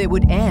mandates that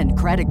would end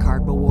credit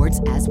card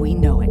rewards as we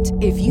know it.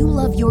 If you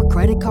love your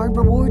credit card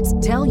rewards,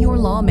 tell your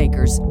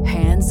lawmakers,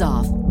 hands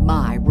off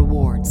my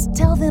rewards.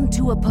 Tell them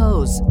to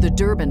oppose the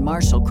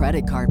Durbin-Marshall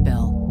credit card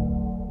bill.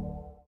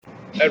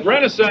 At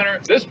Rent-A-Center,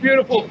 this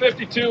beautiful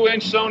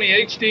 52-inch Sony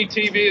HD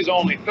TV is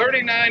only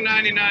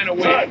 $39.99 a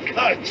week.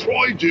 God,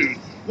 Troy, dude,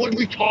 what did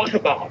we talk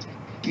about?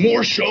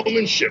 More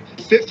showmanship.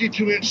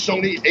 52-inch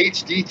Sony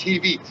HD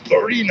TV,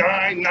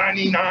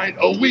 $39.99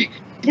 a week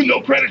with no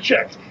credit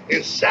checks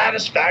and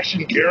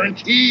satisfaction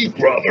guarantee,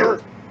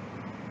 brother.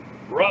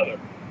 Brother.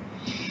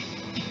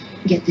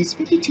 Get this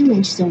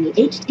 52-inch Sony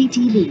HD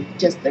TV,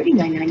 just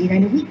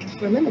 $39.99 a week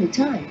for a limited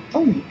time,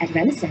 only at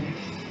Rent-A-Center.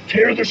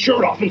 Tear the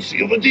shirt off and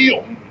seal the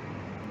deal.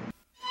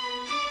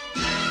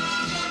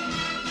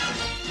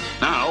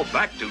 Now,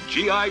 back to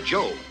G.I.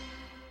 Joe.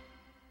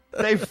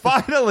 They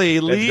finally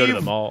Let's leave. go to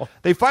the mall.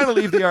 They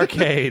finally leave the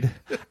arcade,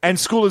 and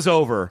school is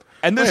over.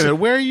 And Wait this a minute,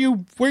 where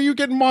are you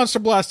getting Monster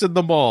Blasted in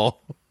the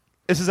mall?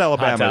 this is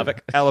Alabama,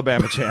 topic.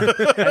 Alabama champ,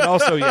 and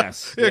also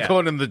yes. You're Yeah.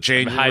 going in the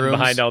changing Hiding rooms.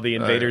 behind all the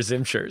Invader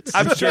Zim shirts.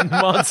 I'm getting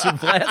Monster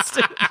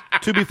Blasted.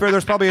 To be fair,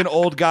 there's probably an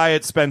old guy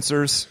at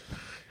Spencer's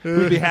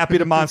who'd be happy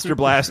to Monster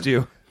Blast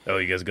you. Oh,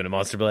 you guys going to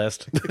Monster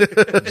Blast?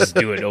 Just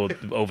do it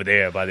over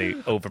there by the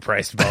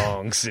overpriced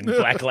bongs and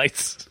black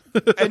lights.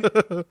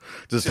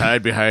 Just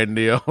hide behind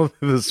the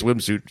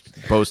swimsuit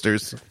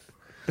posters.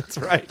 That's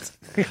right.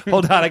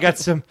 Hold on, I got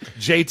some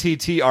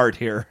JTT art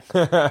here.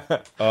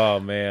 Oh,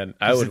 man.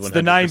 I would It's 100%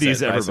 the 90s, buy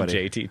some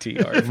everybody.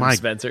 JTT art from My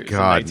Spencer from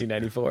God.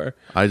 1994.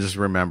 I just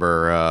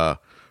remember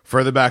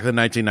further back than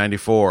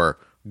 1994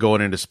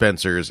 going into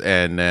Spencer's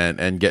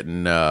and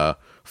getting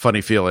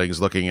funny feelings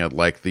looking at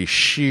like the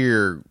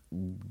sheer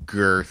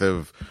girth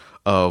of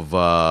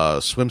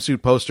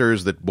swimsuit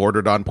posters that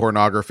bordered on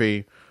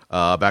pornography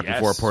back Yes.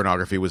 before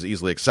pornography was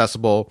easily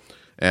accessible.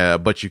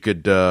 But you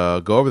could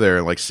go over there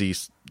and like see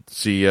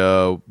see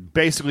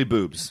basically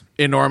boobs,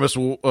 enormous,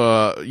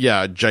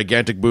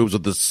 gigantic boobs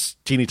with the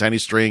teeny tiny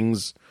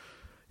strings.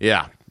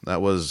 Yeah,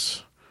 that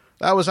was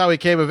how he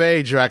came of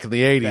age back in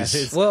the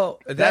 80s.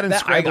 Well, and I'm going to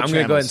Scramble go ahead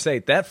and channels. say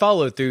that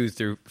followed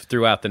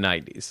throughout the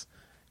 90s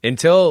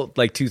until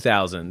like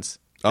 2000s.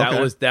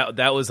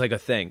 That was like a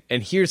thing.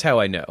 And here's how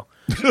I know.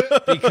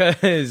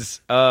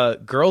 Because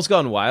Girls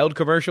Gone Wild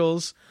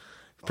commercials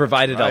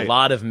provided a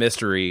lot of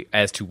mystery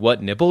as to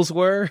what nipples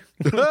were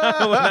when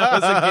I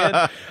was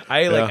a kid.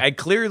 I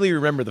clearly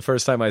remember the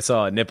first time I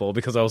saw a nipple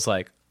because I was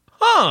like,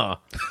 huh.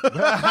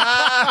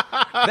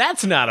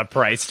 That's not a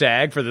price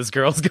tag for this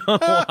Girls Gone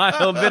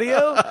Wild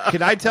video.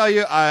 Can I tell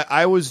you,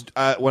 I was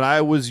when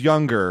I was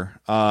younger,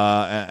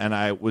 and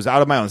I was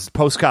out of my own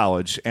post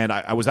college, and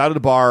I was out at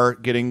a bar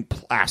getting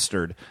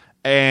plastered,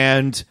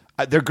 and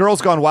their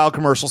Girls Gone Wild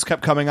commercials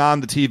kept coming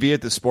on the TV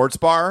at the sports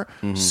bar.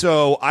 Mm-hmm.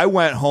 So I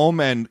went home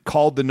and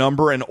called the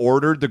number and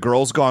ordered the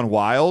Girls Gone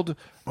Wild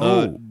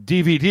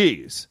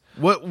DVDs.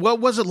 What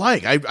was it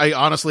like? I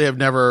honestly have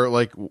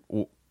never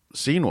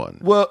seen one.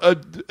 Well,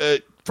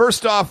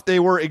 first off,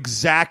 they're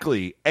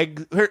exactly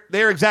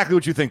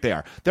what you think they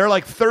are. They're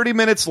like 30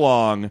 minutes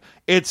long.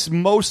 It's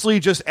mostly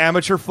just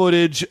amateur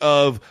footage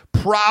of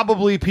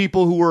probably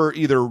people who were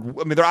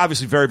they're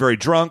obviously very, very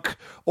drunk,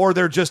 or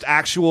they're just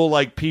actual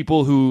like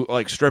people who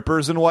like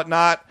strippers and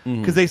whatnot,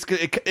 because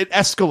it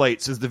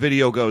escalates as the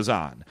video goes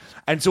on.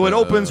 And so it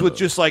opens with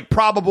just like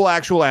probable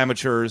actual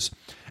amateurs,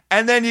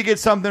 and then you get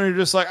something where you're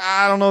just like,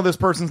 I don't know, this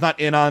person's not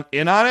in on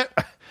it,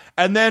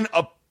 and then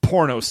a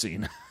porno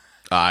scene.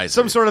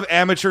 Some sort of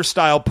amateur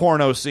style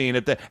porno scene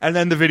and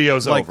then the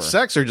video's like over.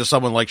 Sex or just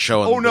someone like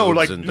showing? Oh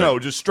no,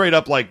 just straight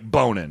up like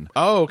boning.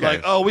 Oh,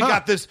 okay. Like, we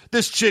got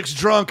this chick's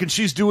drunk and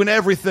she's doing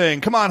everything.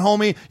 Come on,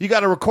 homie, you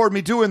got to record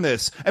me doing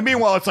this. And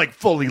meanwhile, it's like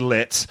fully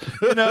lit,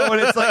 and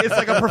it's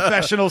like a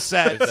professional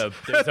set.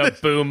 There's a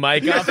boom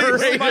mic off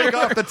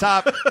the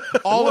top.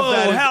 All of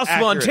that is how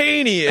accurate.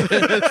 spontaneous!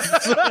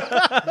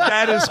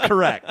 That is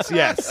correct.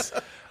 Yes.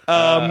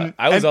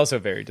 I was also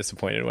very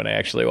disappointed when I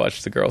actually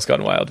watched the Girls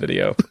Gone Wild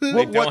video.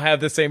 They don't have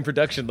the same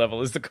production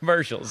level as the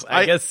commercials.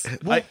 I guess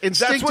I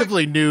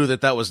instinctively knew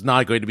that was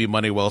not going to be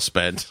money well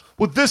spent.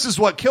 Well, this is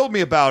what killed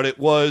me about it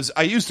was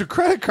I used a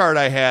credit card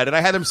I had, and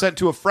I had them sent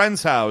to a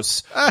friend's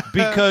house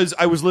because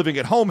I was living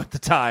at home at the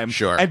time,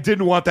 and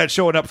didn't want that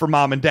showing up for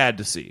mom and dad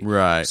to see.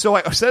 Right. So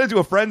I sent it to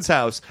a friend's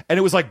house, and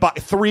it was like buy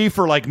 3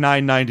 for like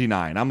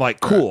 $9.99. I'm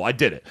like, cool, I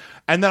did it.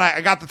 And then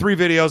I got the 3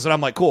 videos, and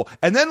I'm like, cool.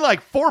 And then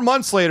like 4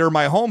 months later,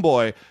 my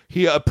homeboy,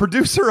 a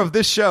producer of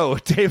this show,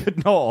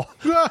 David Knoll,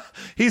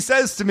 he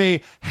says to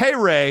me, "Hey,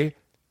 Ray,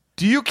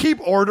 do you keep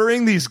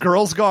ordering these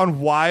Girls Gone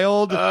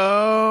Wild?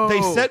 Oh.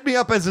 They set me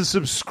up as a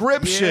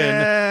subscription.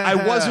 Yeah.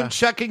 I wasn't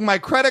checking my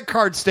credit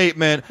card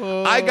statement.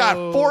 I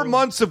got 4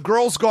 months of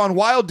Girls Gone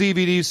Wild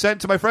DVDs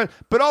sent to my friend.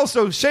 But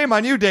also, shame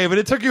on you, David.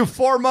 It took you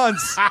 4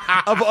 months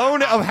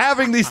of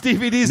having these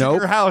DVDs in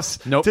your house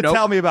to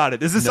tell me about it.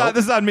 This is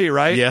on me,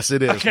 right? Yes,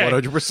 it is. Okay.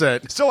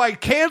 100%. So I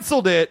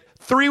canceled it.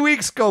 3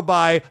 weeks go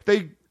by.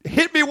 They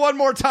hit me one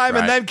more time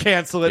and then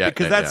cancel it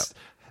because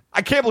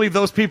I can't believe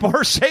those people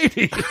are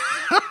shady.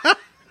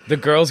 The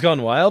Girls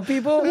Gone Wild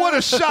people? What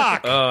a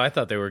shock. Oh, I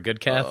thought they were good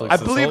Catholics.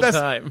 I believe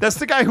that's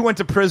the guy who went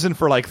to prison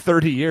for like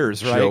 30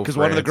 years, right? Because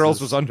one of the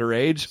girls was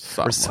underage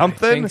or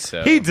something. I think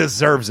so. He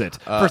deserves it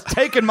for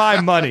taking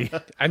my money.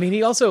 I mean,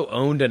 he also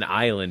owned an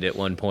island at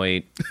one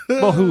point.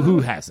 Well,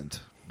 who hasn't?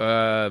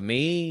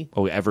 Me.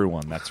 Oh,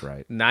 everyone. That's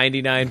right.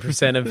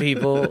 99% of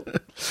people.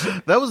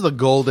 That was the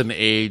golden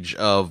age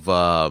of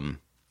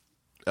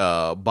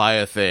buy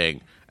a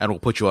thing and we'll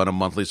put you on a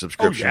monthly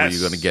subscription where you're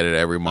going to get it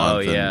every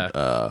month. Oh, yeah.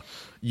 And,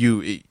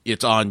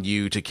 it's on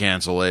you to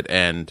cancel it.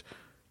 And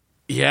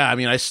yeah, I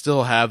mean, I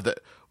still have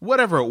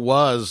whatever it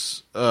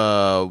was,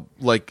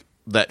 like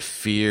that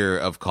fear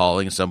of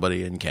calling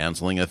somebody and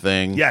canceling a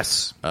thing.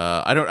 Yes.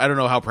 I don't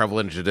know how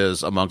prevalent it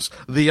is amongst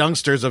the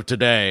youngsters of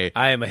today.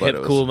 I am a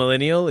hip, cool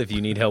millennial. If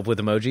you need help with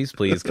emojis,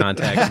 please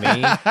contact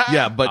me.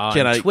 Yeah, but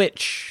on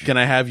Twitch. Can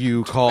I have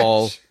you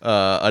call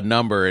a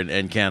number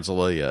and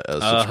cancel a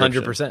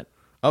subscription? 100%.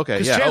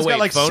 Okay, yeah. Oh, wait, got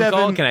like phone 7...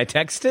 call? Can I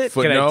text it?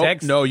 Can I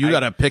text? No, you got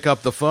to pick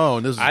up the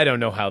phone. I don't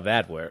know how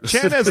that works.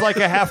 Chan has like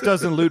a half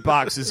dozen loot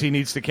boxes he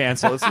needs to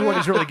cancel. This is what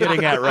he's really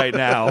getting at right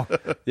now.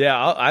 Yeah,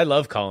 I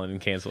love calling and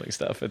canceling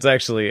stuff. It's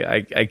actually,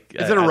 is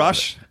it a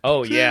rush?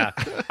 Oh, yeah.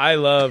 I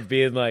love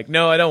being like,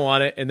 no, I don't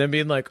want it. And then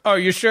being like, oh,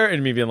 you sure?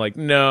 And me being like,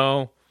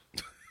 no.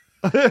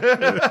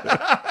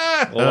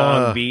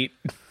 Long beat.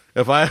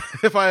 If I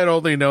had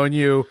only known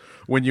you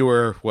when you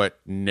were,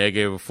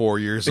 -4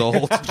 years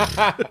old.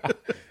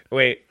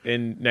 Wait,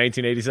 in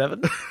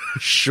 1987?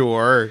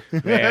 Sure.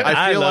 Man,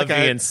 I love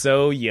being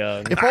so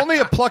young. If only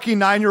a plucky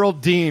 9-year-old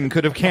Dean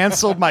could have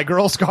canceled my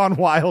Girls Gone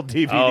Wild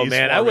DVDs. Oh,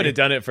 man, I would have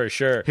done it for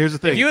sure. Here's the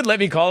thing. If you had let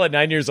me call at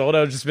 9 years old,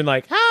 I would have just been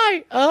like,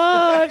 hi,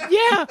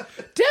 yeah,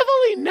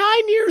 definitely 9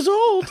 years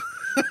old.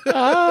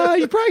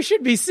 You probably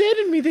should be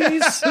sending me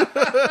these. Let's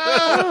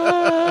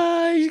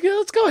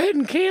go ahead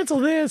and cancel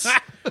this.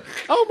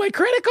 Oh, my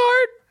credit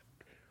card?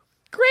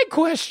 Great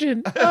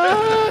question.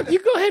 You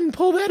go ahead and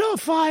pull that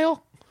off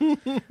file.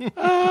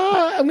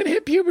 I'm going to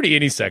hit puberty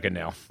any second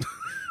now.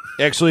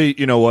 Actually,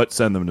 you know what?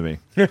 Send them to me.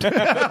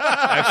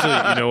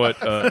 Actually, you know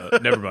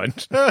what? Never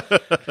mind.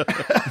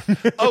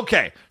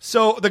 Okay,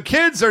 so the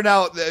kids are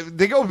now,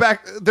 they go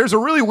back. There's a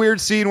really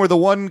weird scene where the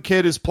one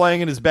kid is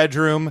playing in his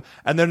bedroom,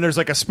 and then there's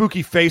like a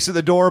spooky face at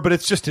the door, but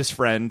it's just his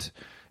friend.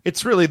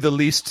 It's really the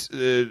least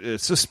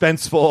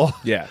suspenseful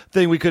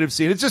thing we could have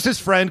seen. It's just his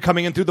friend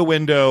coming in through the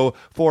window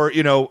for,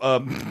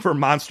 for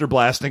monster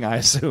blasting, I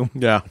assume.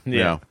 Yeah.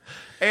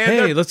 And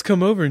hey, let's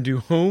come over and do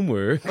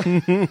homework.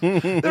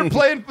 They're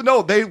playing,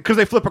 because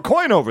they flip a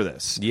coin over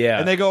this. Yeah.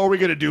 And they go, are we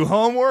going to do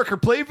homework or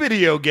play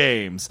video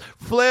games?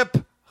 Flip,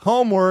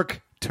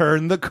 homework,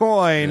 turn the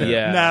coin.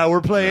 Yeah. Now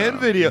we're playing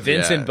video.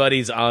 Vincent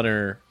Buddy's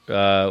honor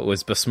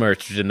was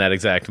besmirched in that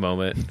exact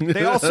moment.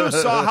 They also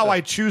saw how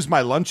I choose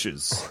my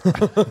lunches.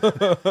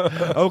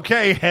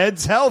 Okay,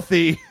 heads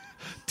healthy.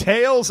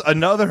 Tails,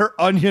 another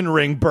onion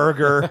ring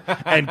burger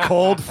and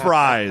cold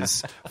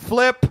fries.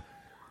 Flip,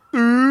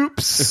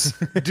 oops,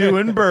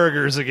 doing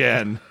burgers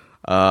again.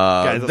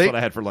 Guys, that's what I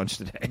had for lunch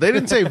today. They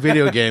didn't say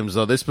video games,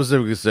 though. They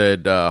specifically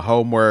said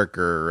homework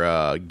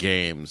or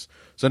games.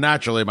 So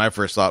naturally, my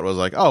first thought was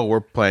like, oh,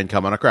 we're playing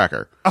Come on a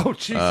Cracker. Oh,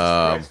 Jesus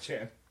Christ,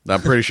 Chan.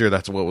 I'm pretty sure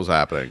that's what was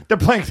happening. They're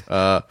playing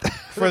for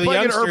the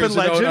youngsters urban who don't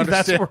legend. understand.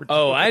 That's where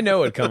Oh, I know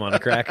what Come on a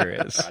Cracker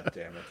is. God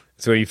damn it.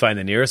 It's where you find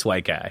the nearest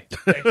white guy.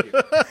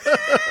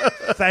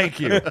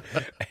 Thank you.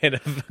 And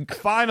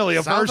Finally,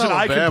 a South version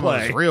I can Alabama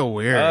play. is real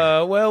weird.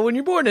 well, when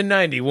you're born in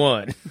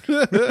 91.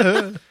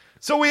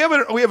 So we have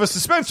a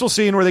suspenseful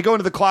scene where they go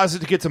into the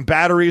closet to get some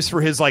batteries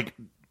for his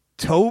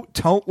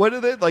what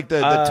is it? Like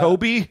the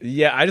Toby?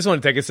 Yeah, I just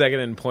want to take a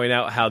second and point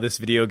out how this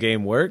video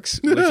game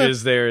works, which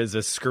is there is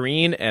a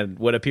screen and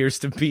what appears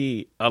to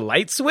be a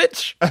light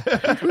switch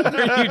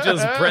where you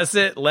just press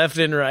it left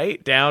and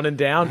right, down and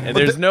down, and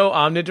there's no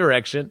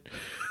omnidirection.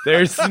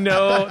 There's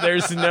no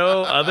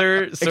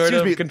other sort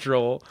of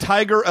control.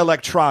 Tiger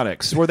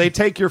Electronics, where they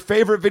take your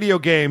favorite video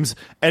games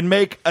and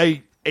make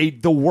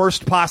the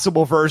worst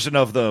possible version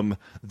of them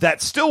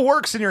that still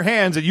works in your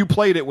hands, and you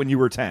played it when you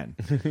were 10.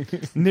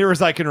 Near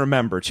as I can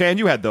remember. Chan,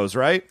 you had those,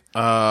 right?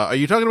 Are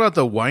you talking about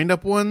the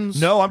wind-up ones?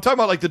 No, I'm talking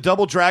about like the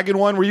Double Dragon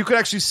one where you could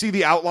actually see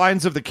the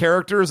outlines of the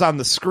characters on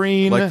the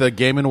screen. Like the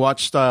Game &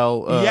 Watch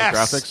style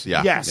graphics?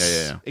 Yeah.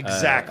 Yes. Yeah.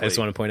 Exactly. I just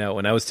want to point out,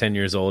 when I was 10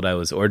 years old, I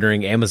was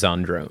ordering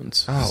Amazon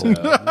drones. Oh,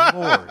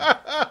 Lord.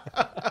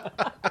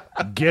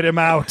 Get him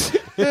out.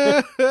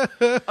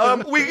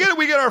 We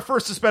get our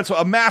first suspense.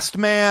 A masked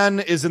man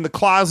is in the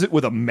closet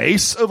with a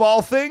mace of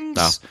all things.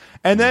 Oh.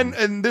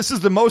 And this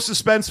is the most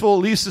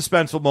suspenseful, least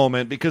suspenseful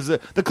moment, because the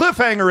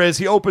cliffhanger is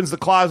he opens the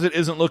closet,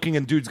 isn't looking,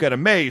 and dude's got a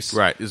mace.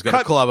 Right. He's going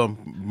to club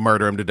him,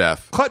 murder him to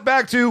death. Cut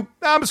back to,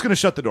 I'm just going to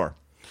shut the door.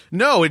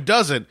 No, it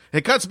doesn't.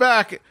 It cuts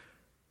back,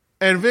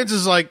 and Vince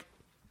is like,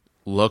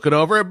 looking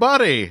over at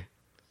Buddy.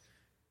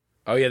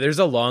 Oh, yeah, there's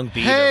a long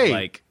beat of,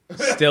 like,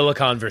 still a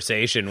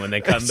conversation when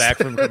they come back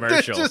from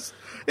commercial.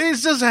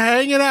 He's just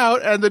hanging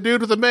out, and the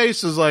dude with the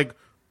mace is like,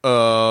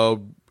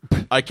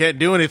 I can't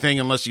do anything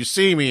unless you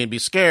see me and be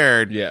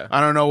scared. Yeah.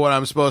 I don't know what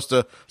I'm supposed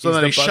to. So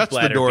then he shuts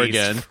the door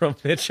again. From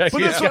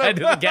Hitchhiker's Guide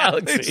to the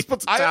Galaxy. He just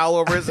puts a towel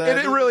over his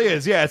head. It really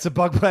is. Yeah, it's a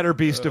bug bladder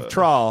beast of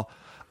trawl.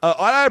 What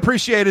I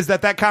appreciate is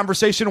that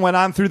conversation went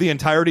on through the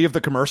entirety of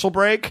the commercial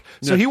break.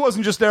 So he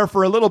wasn't just there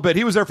for a little bit.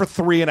 He was there for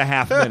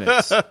 3.5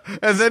 minutes.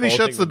 And then he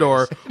shuts the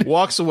door,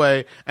 walks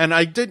away, and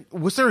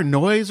was there a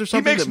noise or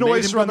something? He makes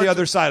noise from the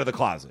other side of the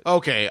closet.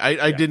 Okay,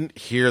 I didn't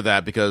hear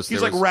that because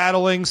he's like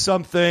rattling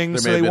something.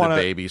 There may have been a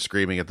baby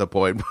screaming at the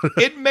point.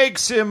 It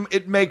makes him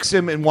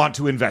and want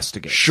to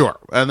investigate. Sure.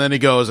 And then he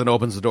goes and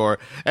opens the door,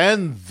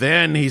 and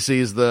then he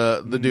sees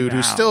the dude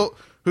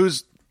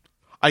who's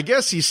I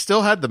guess he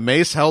still had the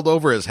mace held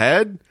over his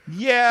head.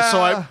 Yeah.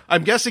 So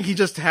I'm guessing he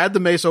just had the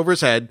mace over his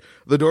head.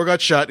 The door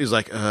got shut. He's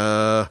like,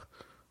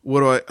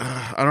 what do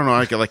I don't know.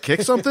 I could like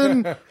kick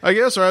something, I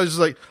guess. Or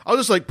I'll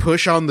just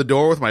push on the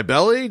door with my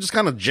belly, just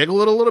kind of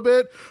jiggle it a little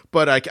bit.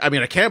 But I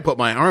can't put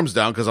my arms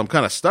down because I'm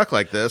kind of stuck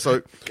like this.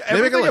 So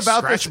maybe I can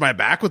scratch my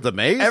back with the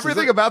mace.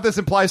 Everything about this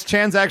implies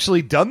Chan's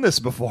actually done this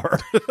before.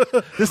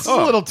 This is a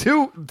little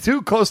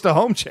too close to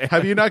home, Chan.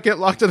 Have you not get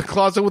locked in a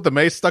closet with the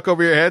mace stuck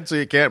over your head so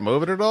you can't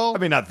move it at all? I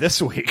mean, not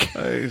this week.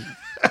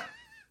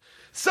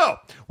 So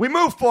we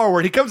move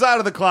forward. He comes out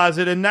of the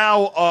closet, and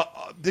now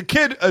the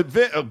kid,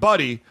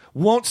 Buddy,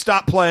 won't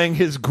stop playing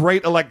his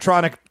great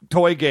electronic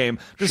toy game,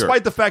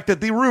 despite the fact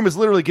that the room is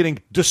literally getting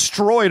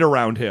destroyed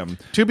around him.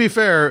 To be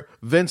fair,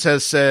 Vince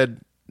has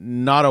said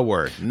not a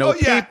word. No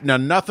peep, no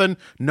nothing,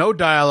 no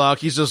dialogue.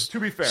 He's just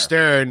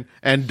staring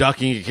and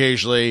ducking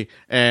occasionally.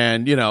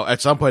 And,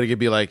 at some point he could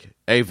be like,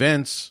 hey,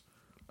 Vince.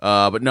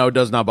 But no,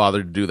 does not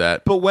bother to do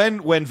that. But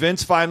when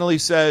Vince finally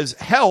says,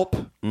 help,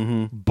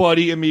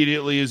 Buddy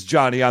immediately is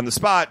Johnny on the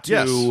spot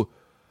to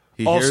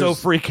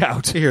freak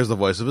out. He hears the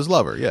voice of his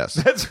lover, yes.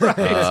 That's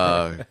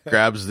right.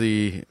 Grabs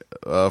the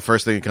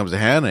first thing that comes to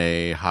hand,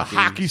 a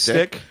hockey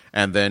stick,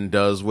 and then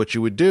does what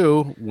you would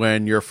do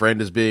when your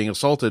friend is being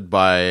assaulted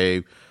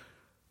by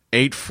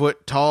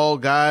 8-foot tall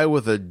guy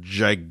with a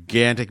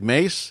gigantic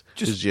mace.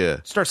 Just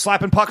start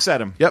slapping pucks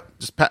at him. Yep.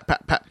 Just pat,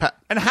 pat, pat, pat.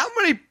 And how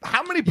many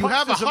pucks You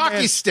have a does hockey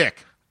man,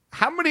 stick.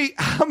 How many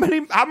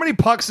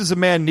pucks does a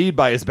man need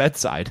by his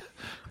bedside?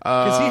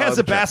 Because he has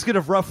a basket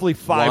of roughly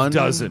 5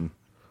 dozen.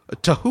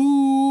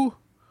 Tahoo.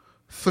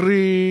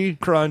 3.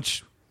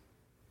 Crunch.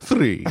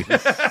 3.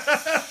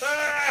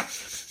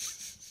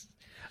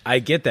 I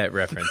get that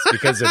reference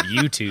because of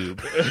YouTube.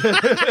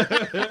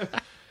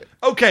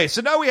 Okay,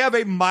 so now we have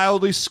a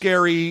mildly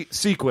scary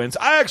sequence.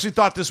 I actually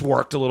thought this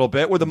worked a little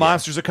bit, where the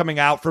monsters are coming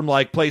out from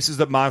like places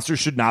that monsters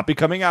should not be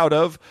coming out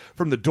of,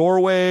 from the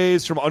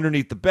doorways, from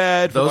underneath the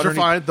bed. Those are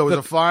fine. Those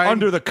are fine.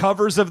 Under the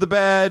covers of the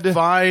bed.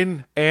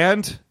 Fine.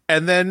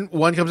 And then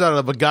one comes out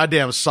of a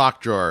goddamn sock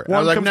drawer. One I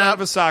was like, comes out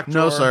of a sock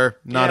drawer. No, sir.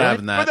 Not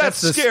having that. But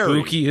that's the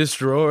scary. spookiest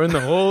drawer in the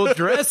whole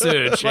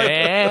dresser,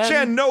 Chan.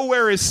 Chan,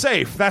 nowhere is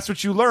safe. That's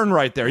what you learn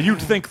right there.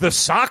 You'd think the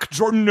sock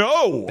drawer.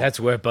 No.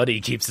 That's where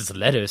Buddy keeps his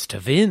letters to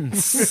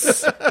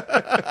Vince.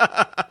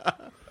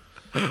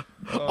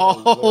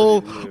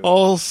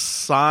 all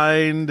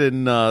signed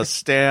and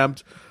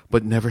stamped,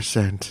 but never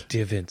sent.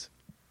 Dear Vince,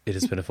 it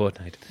has been a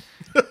fortnight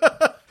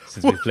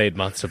since we played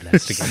Monster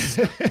Blast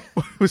together.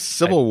 Was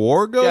Civil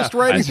War Ghost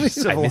writing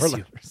these? I miss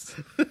you.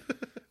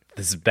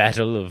 This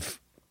battle of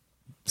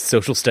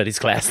social studies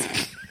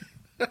class.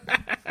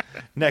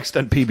 Next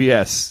on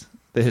PBS,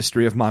 the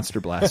history of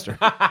Monster Blaster.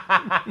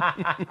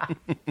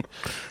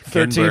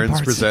 Ken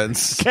Burns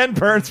presents Ken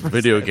Burns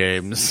video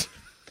games.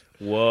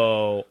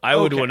 Whoa. I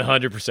would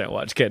 100%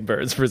 watch Ken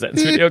Burns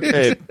presents video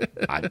games.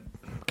 I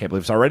can't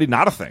believe it's already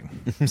not a thing.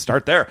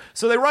 Start there.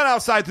 So they run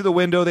outside through the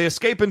window. They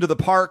escape into the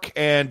park,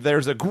 and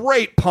there's a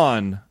great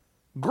pun,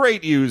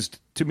 great used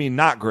to mean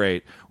not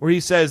great, where he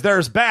says,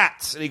 "There's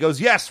bats." And he goes,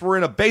 "Yes, we're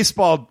in a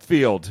baseball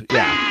field."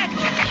 Yeah.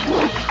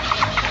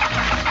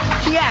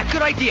 Yeah,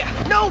 good idea.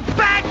 No,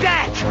 bad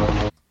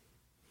bat.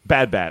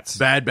 Bad bats.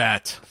 Bad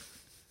bat.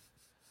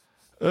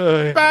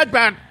 Bad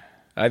bat.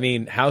 I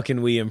mean, how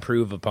can we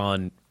improve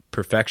upon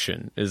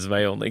perfection is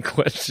my only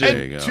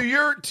question. And to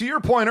your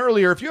point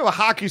earlier, if you have a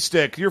hockey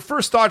stick, your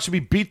first thought should be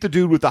beat the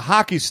dude with the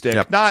hockey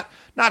stick, not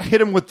hit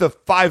him with the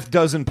 5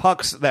 dozen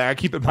pucks that I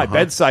keep at my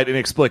bedside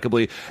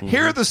inexplicably.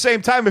 Here at the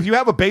same time, if you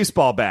have a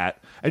baseball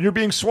bat and you're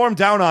being swarmed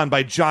down on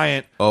by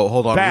giant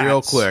hold on bats,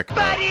 real quick.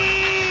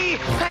 Buddy!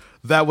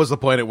 That was the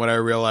point at when I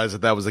realized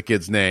that was a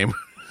kid's name.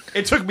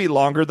 It took me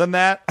longer than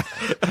that.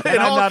 And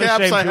I'm not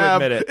ashamed to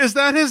admit it. Is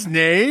that his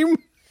name?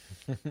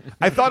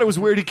 I thought it was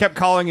weird he kept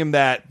calling him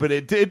that, but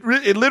it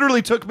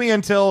literally took me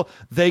until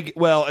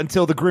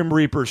the Grim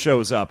Reaper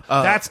shows up.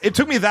 It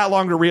took me that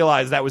long to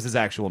realize that was his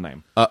actual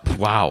name.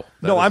 Wow.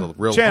 I'm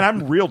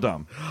real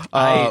dumb.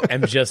 I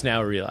am just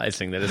now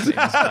realizing that his name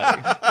is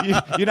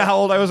Buddy. You know how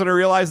old I was when I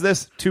realized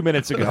this? 2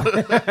 minutes ago.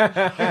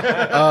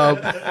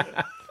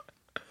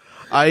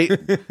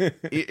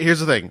 Here's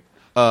the thing.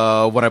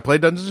 When I play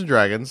Dungeons and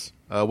Dragons,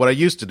 what I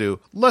used to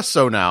do, less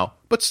so now,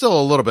 but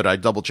still a little bit, I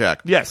double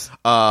check. Yes.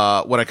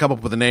 When I come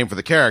up with a name for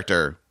the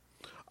character,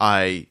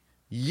 I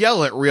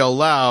yell it real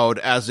loud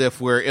as if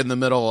we're in the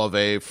middle of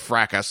a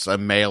fracas, a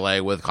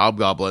melee with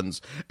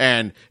hobgoblins,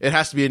 and it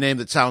has to be a name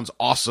that sounds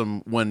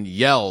awesome when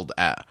yelled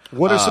at.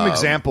 What are some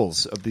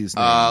examples of these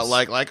names?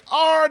 Like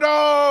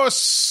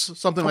Ardos,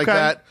 something like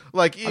that.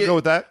 Like I'll go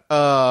with that.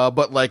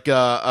 But like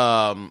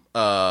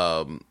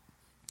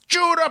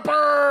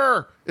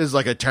Juniper is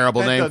like a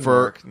terrible name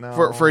for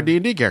a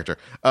D&D character.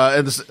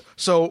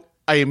 So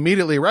I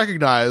immediately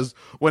recognized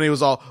when he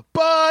was all,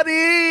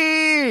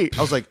 "Buddy!" I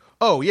was like,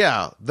 oh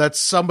yeah, that's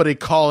somebody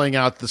calling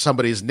out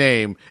somebody's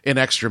name in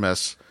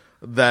extremis.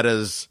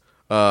 That's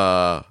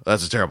a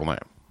terrible name.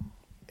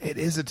 It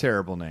is a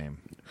terrible name.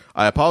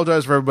 I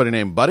apologize for everybody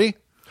named Buddy.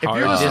 If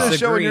you're listening to the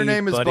show and your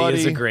name is Buddy,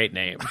 is a great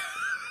name.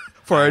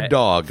 For a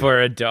dog.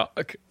 For a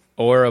dog.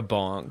 Or a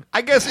bong.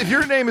 I guess if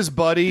your name is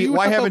Buddy,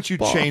 why haven't you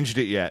changed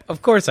it yet?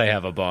 Of course I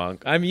have a bong.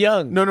 I'm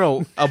young.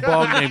 No, a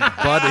bong named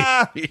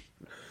Buddy.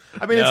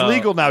 I mean, it's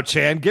legal now,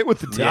 Chan. Get with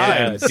the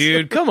times. Yeah,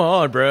 dude, come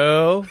on,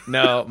 bro.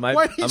 No,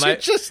 why did you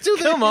just do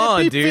that? Come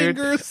on, hippie dude.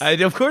 Fingers?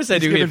 Of course I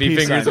do giving hippie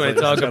peace fingers when I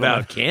signs, talk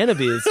about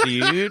cannabis,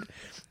 dude.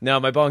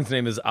 No, my bong's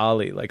name is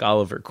Ollie, like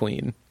Oliver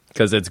Queen,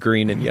 because it's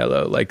green and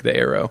yellow, like the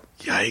arrow.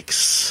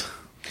 Yikes.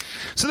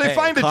 So they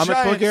find a comic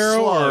giant book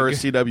arrow slug. or a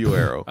CW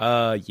arrow?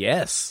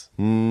 Yes.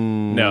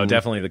 No,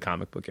 definitely the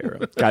comic book arrow.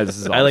 Guys, this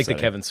is all I like the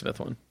upsetting. Kevin Smith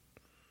one.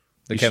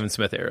 The Kevin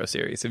Smith Arrow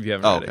series. If you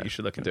haven't read it, you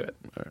should look into it.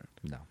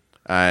 No.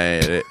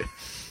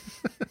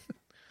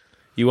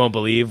 You won't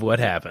believe what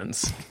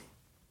happens.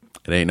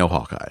 It ain't no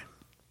Hawkeye.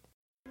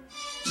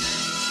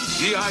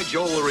 G.I.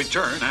 Joe will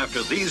return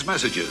after these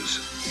messages.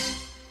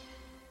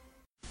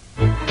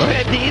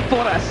 Ready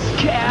for a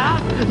scare?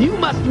 You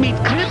must meet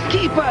Crypt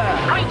Keeper.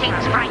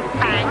 Greetings, Frank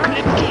Bang.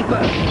 Crypt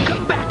Keeper,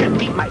 come back and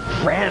meet my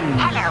friend.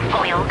 Hello,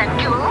 boiled and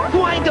doux.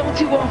 Why don't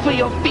you offer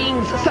your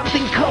fiends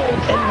something cold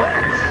and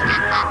wet?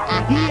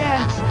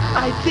 Yes,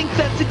 I think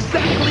that's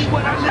exactly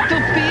what our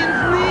little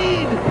fiends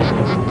need.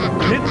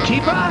 Crypt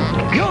Keeper,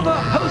 you're the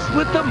host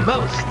with the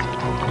most.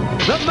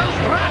 The most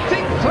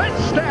rotting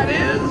flesh, that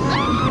is.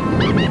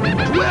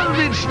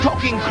 12-inch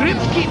talking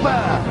Crypt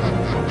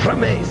Keeper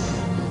from Ace.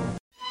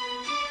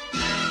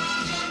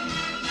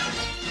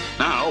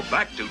 Now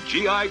back to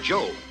G.I.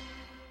 Joe.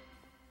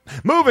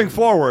 Moving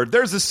forward,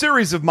 there's a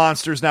series of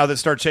monsters now that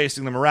start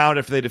chasing them around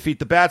after they defeat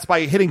the bats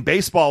by hitting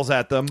baseballs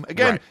at them.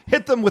 Again,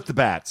 hit them with the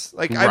bats.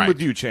 Like, I'm with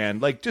you,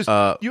 Chan. Like, just,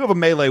 you have a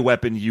melee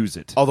weapon, use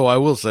it. Although I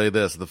will say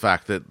this, the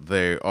fact that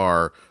they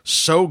are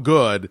so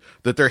good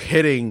that they're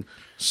hitting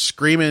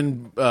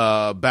screaming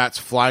bats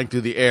flying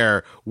through the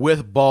air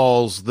with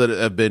balls that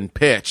have been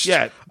pitched.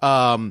 Yeah.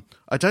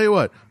 I tell you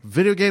what,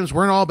 video games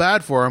weren't all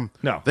bad for them.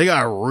 No. They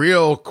got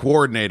real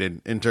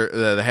coordinated.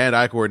 The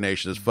hand-eye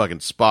coordination is fucking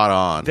spot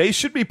on. They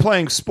should be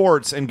playing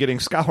sports and getting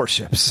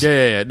scholarships.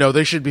 Yeah. No,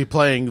 they should be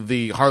playing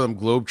the Harlem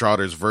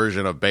Globetrotters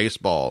version of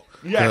baseball.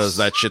 Because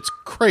that shit's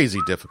crazy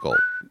difficult.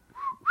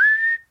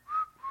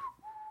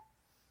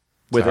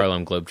 With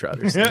Harlem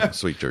Globetrotters. Yeah.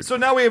 Sweet church. So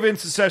now we have in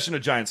succession a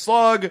giant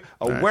slug,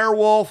 a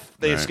werewolf.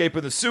 They escape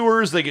in the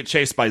sewers. They get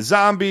chased by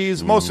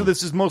zombies. Most of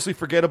this is mostly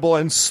forgettable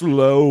and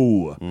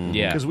slow.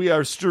 Yeah. Because we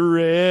are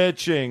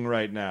stretching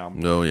right now.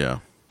 Oh,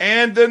 yeah.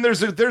 And then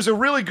there's a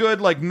really good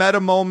like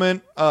meta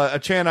moment,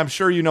 Chan, I'm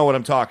sure you know what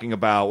I'm talking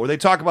about, where they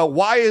talk about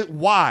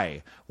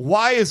why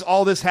is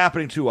all this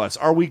happening to us?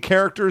 Are we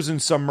characters in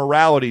some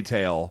morality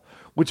tale?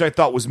 Which I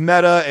thought was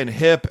meta and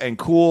hip and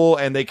cool,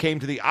 and they came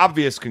to the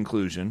obvious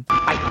conclusion.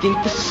 I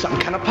think this is some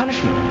kind of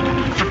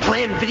punishment. For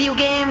playing video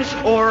games,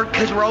 or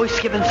because we're always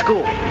skipping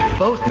school?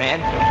 Both,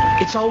 man.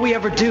 It's all we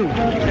ever do.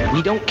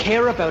 We don't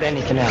care about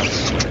anything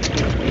else.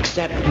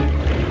 Except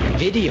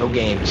video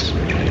games.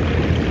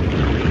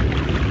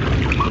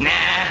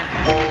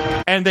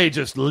 Nah. And they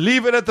just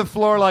leave it at the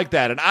floor like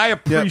that, and I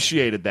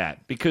appreciated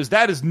that, because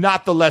that is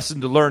not the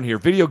lesson to learn here.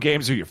 Video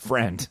games are your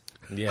friend.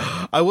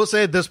 Yeah. I will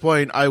say at this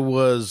point, I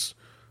was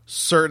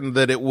certain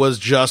that it was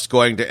just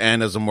going to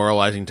end as a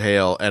moralizing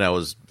tale, and I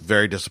was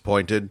very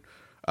disappointed.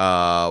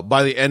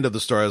 By the end of the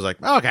story, I was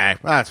like, okay,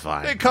 that's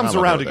fine. It comes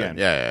around again.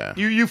 Yeah.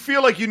 You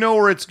feel like you know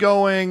where it's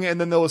going,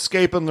 and then they'll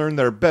escape and learn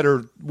their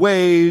better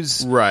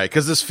ways. Right,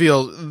 because this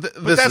feels...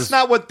 But that's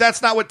not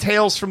what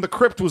Tales from the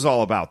Crypt was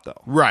all about, though.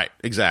 Right,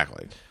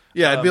 exactly.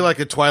 Yeah, it'd be like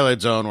a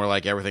Twilight Zone where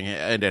like everything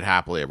ended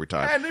happily every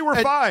time. And they were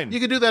fine. You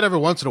could do that every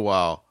once in a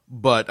while,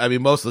 but I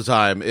mean, most of the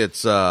time,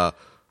 it's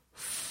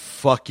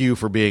fuck you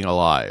for being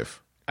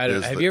alive.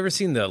 Have you ever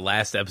seen the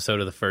last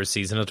episode of the first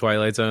season of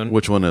Twilight Zone?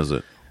 Which one is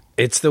it?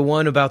 It's the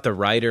one about the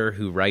writer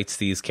who writes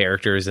these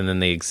characters and then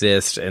they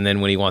exist, and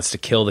then when he wants to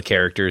kill the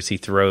characters, he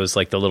throws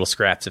like the little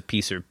scraps of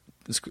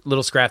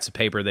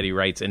paper that he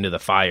writes into the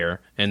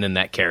fire, and then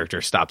that character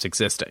stops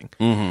existing.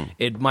 Mm-hmm.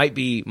 It might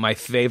be my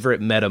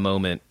favorite meta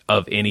moment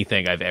of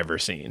anything I've ever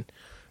seen,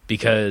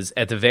 because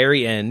at the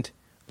very end,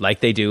 like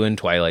they do in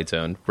Twilight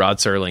Zone, Rod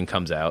Serling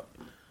comes out,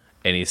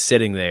 and he's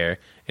sitting there,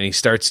 and he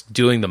starts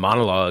doing the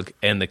monologue,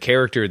 and the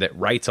character that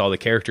writes all the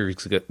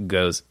characters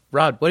goes,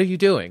 "Rod, what are you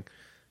doing?"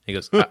 He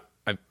goes,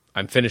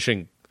 "I'm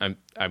finishing. I'm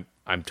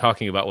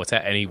talking about what's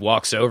happening." And he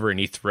walks over and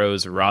he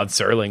throws Rod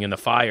Serling in the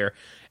fire.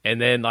 And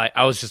then, like,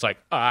 I was just like,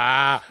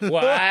 what?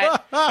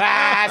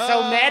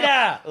 So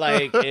meta.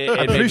 Like, it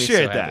I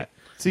appreciate that. Happy.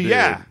 See,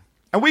 yeah.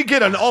 And we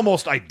get an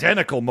almost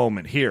identical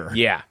moment here.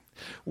 Yeah.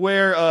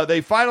 Where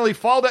they finally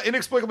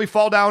inexplicably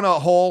fall down a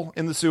hole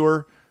in the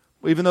sewer.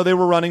 Even though they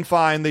were running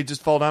fine, they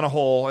just fall down a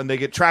hole, and they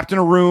get trapped in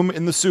a room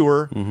in the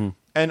sewer. Mm-hmm.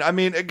 And, I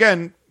mean,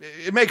 again,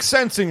 it makes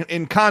sense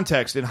in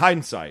context, in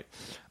hindsight.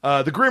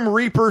 The Grim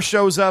Reaper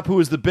shows up, who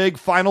is the big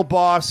final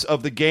boss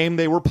of the game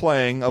they were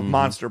playing, of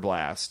Monster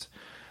Blast.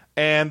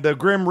 And the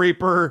Grim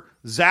Reaper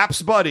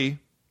zaps Buddy,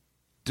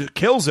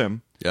 kills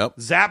him,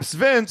 zaps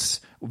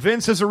Vince.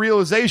 Vince has a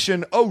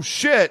realization, oh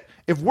shit,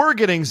 if we're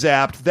getting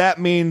zapped, that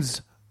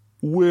means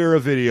we're a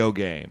video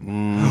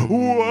game.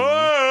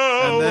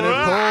 Whoa! And then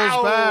it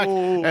pulls back,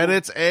 and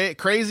it's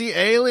crazy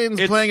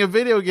aliens playing a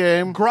video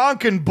game.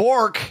 Gronk and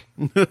Bork,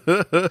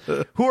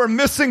 who are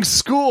missing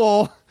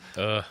school.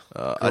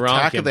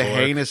 Attack of the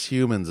Heinous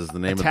Humans is the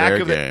name of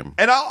their game.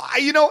 And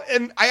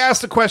I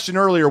asked a question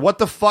earlier, what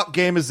the fuck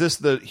game is this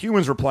the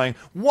humans were playing?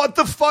 What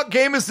the fuck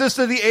game is this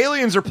that the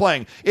aliens are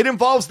playing? It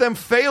involves them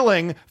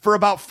failing for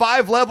about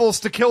 5 levels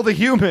to kill the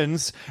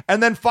humans,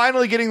 and then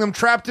finally getting them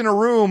trapped in a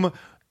room,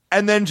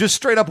 and then just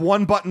straight up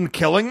one button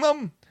killing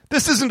them?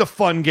 This isn't a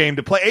fun game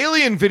to play.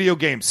 Alien video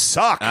games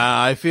suck.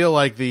 I feel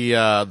like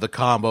the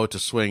combo to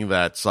swing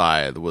that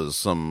scythe was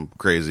some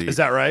crazy. Is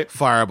that right?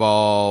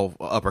 Fireball,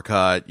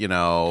 uppercut, maybe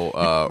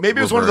it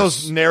was one of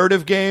those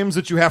narrative games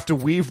that you have to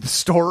weave the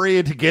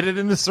story to get it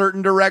in a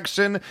certain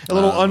direction. A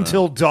little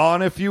Until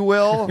Dawn, if you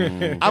will.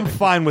 I'm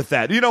fine with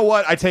that. You know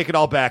what? I take it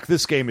all back.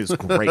 This game is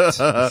great.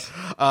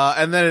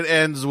 And then it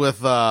ends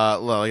with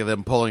like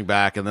them pulling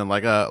back, and then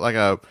like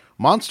a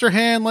monster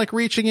hand like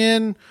reaching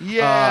in.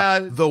 Yeah.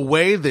 The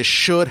way this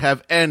should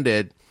have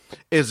ended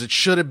is it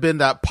should have been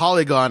that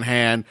polygon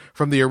hand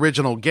from the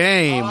original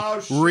game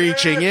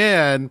reaching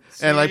in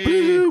and like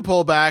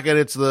pull back, and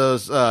it's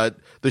the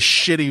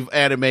shitty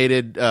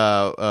animated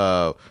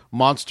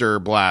Monster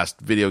Blast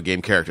video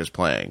game characters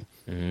playing.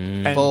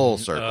 And, Full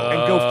circle.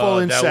 and go full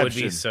Inception. That would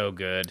be so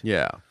good.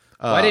 Yeah.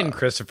 Why didn't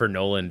Christopher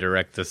Nolan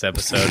direct this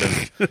episode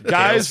of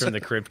Guys, Tales from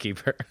the Crypt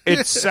Keeper?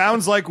 It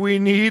sounds like we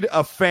need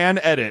a fan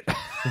edit.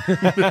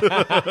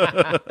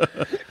 I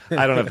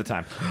don't have the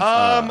time.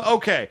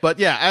 Okay. But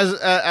yeah,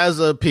 as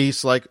a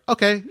piece, like,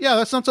 okay, yeah,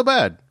 that's not so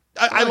bad.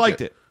 I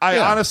liked it. I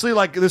honestly,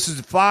 like, this is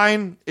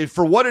fine.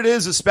 For what it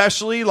is,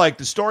 especially, like,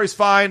 the story's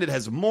fine. It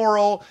has a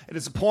moral. It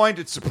has a point.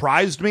 It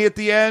surprised me at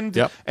the end.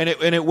 Yep. And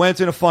it went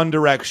in a fun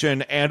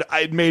direction, and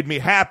it made me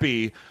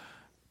happy.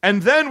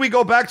 And then we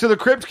go back to the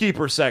Crypt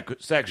Keeper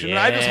section. And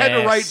I just had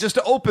to write, just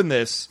to open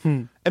this,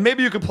 and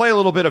maybe you could play a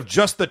little bit of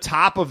just the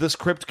top of this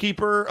Crypt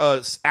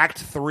Keeper, Act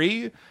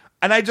 3.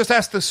 And I just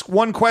asked this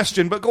one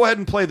question, but go ahead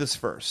and play this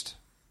first.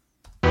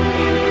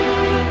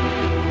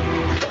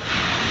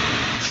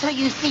 So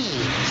you see,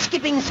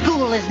 skipping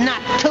school is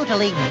not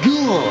totally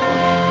ghoul.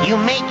 You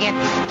make it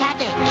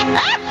static.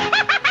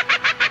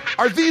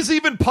 Are these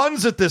even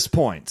puns at this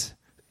point?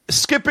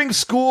 Skipping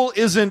school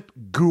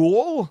isn't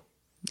ghoul?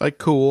 Like,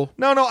 cool.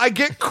 No, I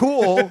get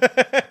cool.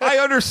 I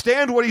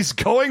understand what he's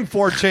going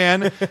for,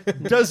 Chan.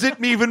 Does it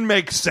even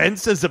make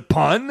sense as a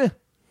pun?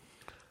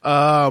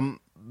 I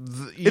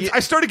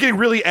started getting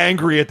really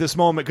angry at this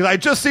moment because I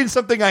just seen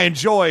something I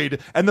enjoyed,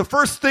 and the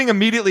first thing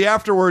immediately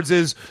afterwards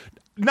is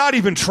not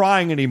even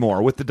trying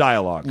anymore with the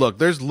dialogue. Look,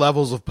 there's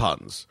levels of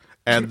puns,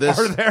 and this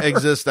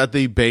exists at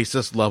the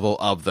basis level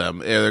of them.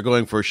 They're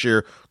going for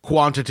sheer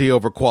quantity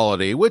over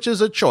quality, which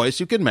is a choice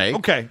you can make.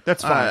 Okay,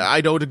 that's fine.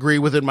 I don't agree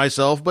with it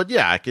myself, but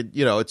yeah, I could.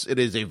 It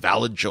is a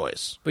valid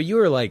choice. But you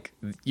were like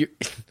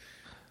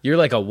you're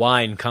like a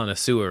wine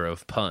connoisseur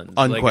of puns,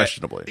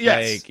 Unquestionably.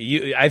 Yes.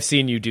 I've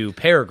seen you do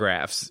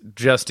paragraphs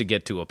just to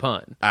get to a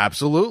pun.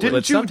 Absolutely.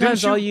 But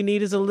sometimes all you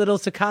need is a little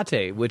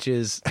Tecate, which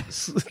is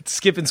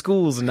skipping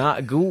school's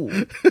not ghoul.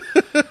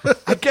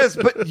 I guess,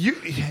 but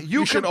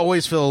you should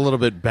always feel a little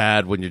bit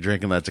bad when you're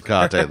drinking that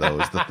Tecate, though,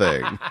 is the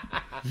thing.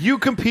 You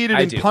competed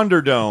in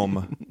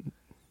Punderdome.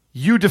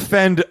 You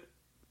defend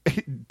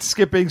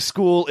skipping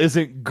school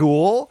isn't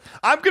ghoul.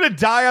 I'm going to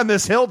die on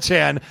this hill,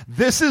 Chan.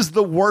 This is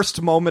the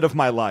worst moment of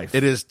my life.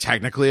 It is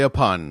technically a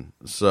pun,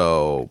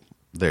 so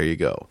there you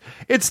go.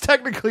 It's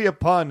technically a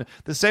pun,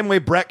 the same way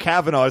Brett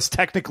Kavanaugh is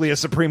technically a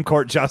Supreme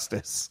Court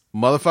justice.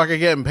 Motherfucker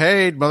getting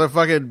paid,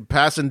 motherfucking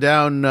passing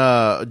down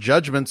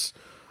judgments.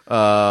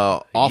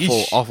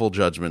 Awful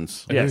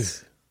judgments.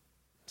 Yes.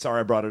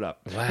 Sorry I brought it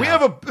up. Wow. We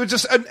have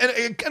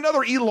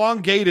another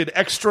elongated,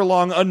 extra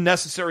long,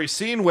 unnecessary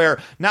scene where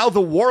now the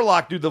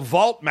Warlock dude, the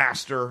Vault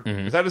Master,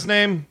 is that his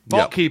name?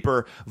 Vault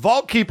Keeper.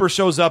 Vault Keeper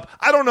shows up.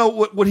 I don't know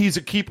what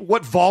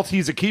vault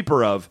he's a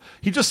keeper of.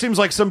 He just seems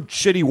like some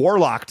shitty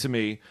Warlock to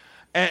me.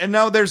 And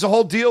now there's a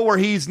whole deal where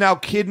he's now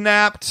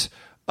kidnapped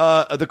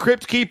the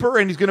Crypt Keeper,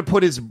 and he's going to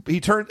put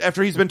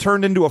after he's been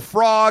turned into a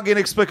frog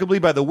inexplicably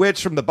by the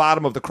witch from the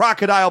bottom of the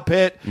crocodile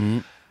pit.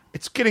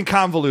 It's getting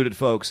convoluted,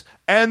 folks.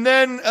 And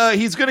then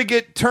he's going to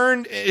get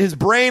turned. His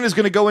brain is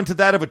going to go into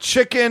that of a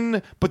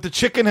chicken, but the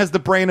chicken has the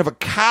brain of a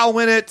cow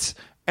in it.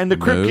 And the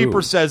Crypt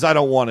Keeper says, I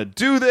don't want to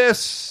do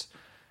this.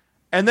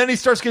 And then he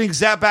starts getting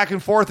zapped back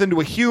and forth into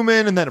a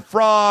human and then a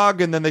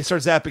frog. And then they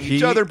start zapping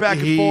each other back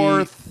and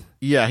forth.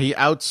 Yeah, he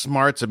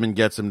outsmarts him and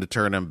gets him to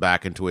turn him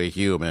back into a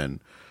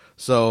human.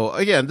 So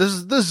again, this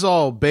is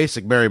all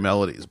basic Merry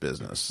Melodies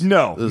business.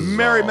 No,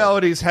 Merry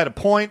Melodies had a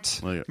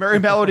point. Merry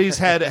Melodies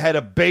had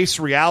a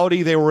base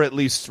reality they were at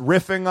least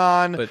riffing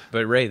on.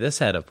 But Ray, this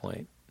had a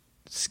point.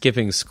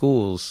 Skipping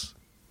school's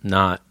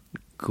not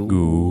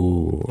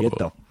cool. Get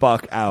the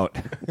fuck out.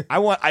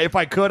 If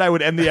I could, I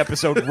would end the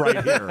episode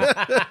right here.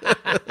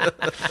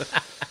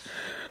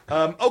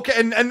 Okay,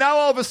 and now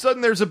all of a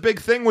sudden there's a big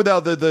thing where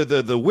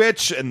the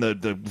witch and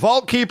the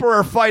Vault Keeper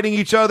are fighting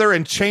each other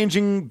and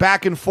changing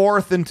back and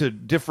forth into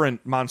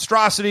different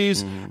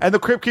monstrosities, and the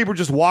Crypt Keeper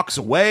just walks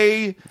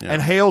away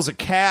and hails a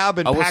cab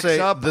and packs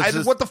up.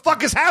 What the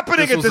fuck is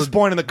happening at this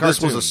point in the cartoon?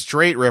 This was a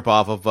straight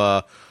ripoff of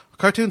a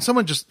cartoon.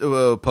 Someone just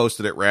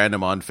posted at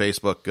random on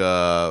Facebook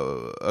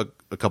a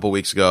couple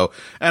weeks ago,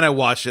 and I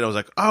watched it. I was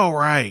like, oh,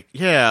 right,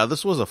 yeah,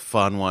 this was a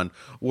fun one,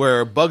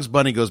 where Bugs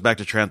Bunny goes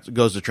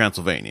to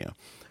Transylvania.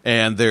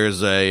 And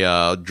there's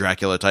a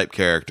Dracula-type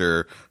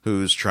character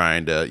who's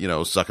trying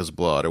to, suck his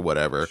blood or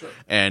whatever. Sure.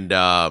 And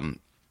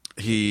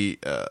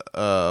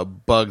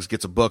Bugs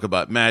gets a book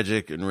about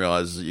magic and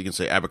realizes that you can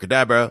say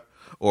abracadabra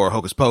or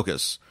hocus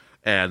pocus.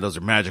 And those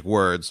are magic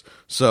words.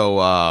 So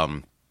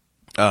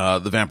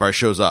the vampire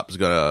shows up. He's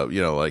going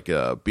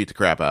to, beat the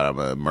crap out of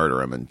him and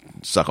murder him and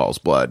suck all his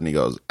blood. And he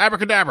goes,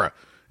 abracadabra.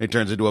 And he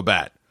turns into a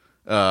bat.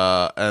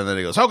 And then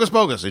he goes, hocus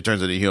pocus. He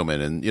turns into a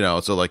human. And,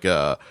 so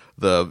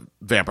the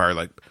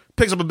vampire,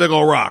 picks up a big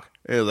old rock.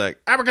 And he's like,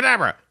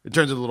 abracadabra. It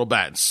turns into a little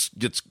bat and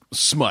gets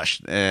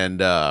smushed. And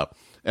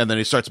then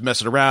he starts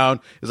messing around.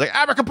 He's like,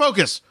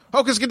 abracapocus,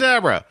 hocus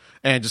cadabra.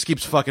 And just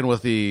keeps fucking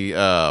with the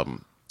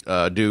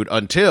dude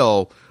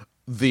until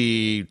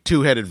the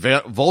two-headed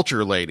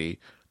vulture lady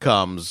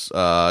comes.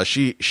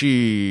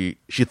 She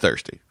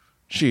thirsty.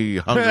 she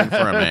hungry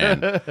for a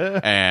man,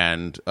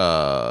 and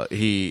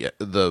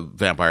the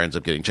vampire ends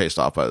up getting chased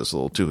off by this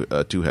little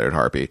two-headed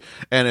harpy,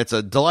 and it's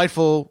a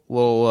delightful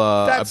little.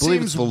 I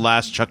believe it's the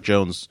last Chuck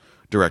Jones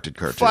directed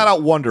cartoon. Flat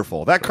out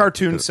wonderful. That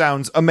cartoon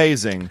sounds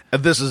amazing.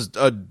 And this is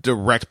a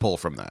direct pull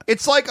from that.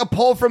 It's like a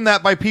pull from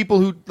that by people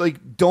who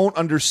don't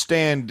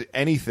understand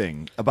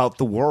anything about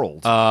the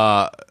world.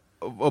 A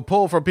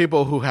pull from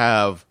people who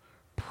have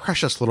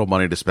precious little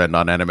money to spend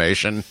on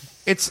animation.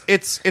 They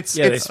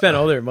spent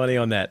all their money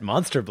on that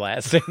Monster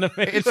Blast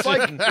animation. It's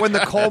like when the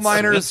coal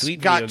miners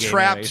got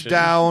trapped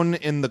down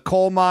in the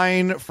coal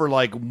mine for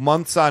like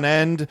months on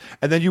end,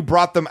 and then you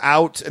brought them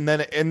out and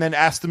then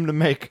asked them to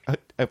make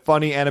a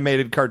funny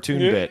animated cartoon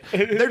bit.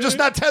 They're just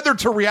not tethered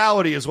to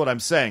reality, is what I'm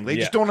saying. They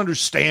just don't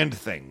understand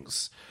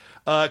things.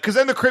 Because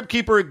then the Crypt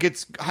Keeper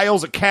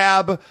hails a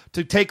cab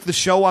to take the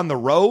show on the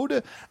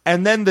road,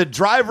 and then the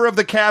driver of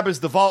the cab is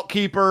the Vault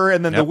Keeper,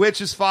 and then the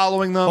witch is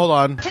following them. Hold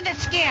on. To the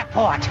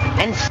scareport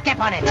and step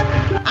on it.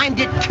 I'm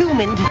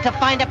determined to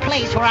find a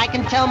place where I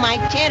can tell my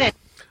tenant.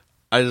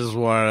 I just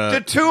want to...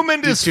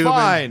 Determined is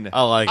fine.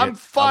 I like it. I'm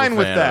fine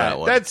with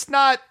that. That's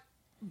not...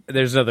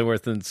 There's nothing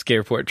worse than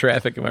scareport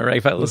traffic, am I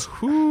right, fellas?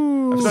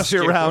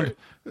 Especially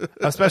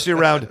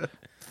around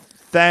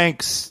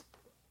thanks...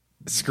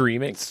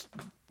 Screaming.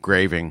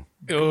 Graving.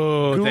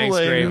 Oh, thanks,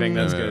 Graving.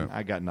 That's good.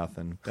 I got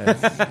nothing. But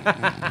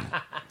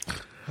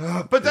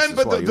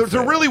there's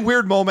a really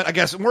weird moment. I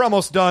guess we're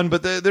almost done,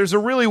 but there's a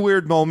really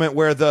weird moment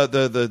where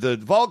the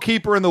Vault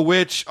Keeper and the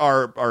witch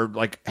are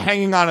like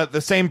hanging on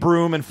the same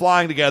broom and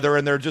flying together,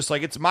 and they're just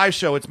like, "It's my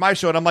show, it's my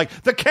show," and I'm like,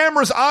 "The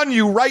camera's on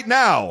you right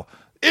now.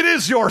 It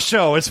is your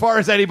show, as far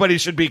as anybody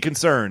should be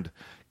concerned.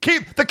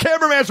 Keep the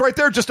cameraman's right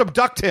there. Just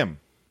abduct him."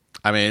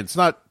 I mean, it's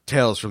not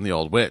Tales from the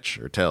Old Witch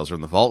or Tales from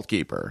the Vault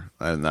Keeper,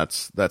 and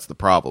that's the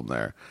problem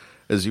there.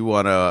 Is you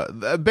want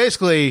to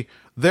basically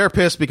they're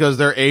pissed because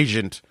their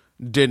agent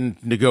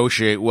didn't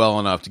negotiate well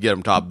enough to get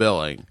them top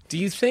billing. Do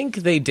you think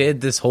they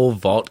did this whole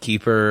Vault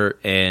Keeper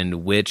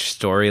and witch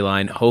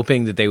storyline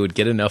hoping that they would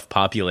get enough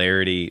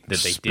popularity that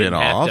they didn't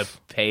have to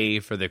pay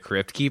for the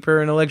Crypt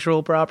Keeper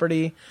intellectual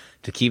property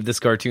to keep this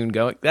cartoon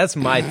going? That's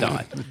my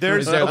thought.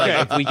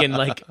 If we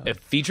can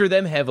feature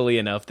them heavily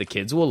enough, the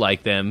kids will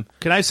like them.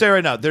 Can I say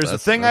right now, there's a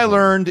thing I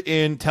learned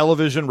in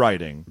television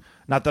writing.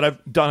 Not that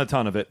I've done a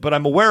ton of it, but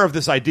I'm aware of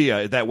this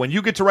idea that when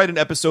you get to write an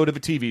episode of a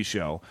TV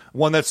show,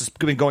 one that's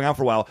been going on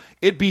for a while,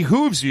 it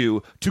behooves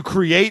you to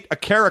create a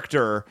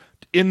character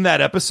in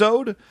that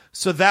episode,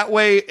 so that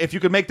way, if you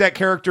can make that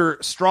character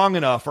strong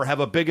enough or have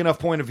a big enough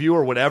point of view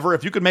or whatever,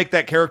 if you can make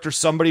that character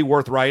somebody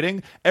worth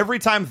writing, every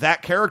time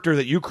that character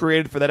that you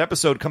created for that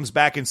episode comes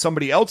back in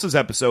somebody else's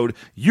episode,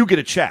 you get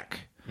a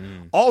check.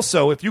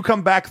 Also, if you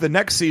come back the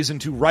next season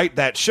to write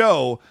that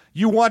show,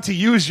 you want to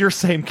use your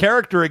same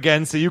character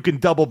again so you can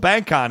double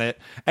bank on it.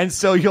 And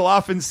so you'll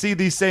often see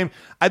these same...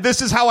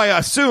 this is how I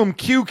assume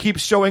Q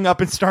keeps showing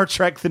up in Star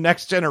Trek The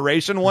Next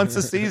Generation once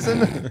a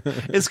season.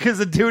 It's because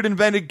the dude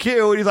invented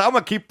Q, and he's like, I'm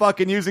going to keep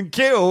fucking using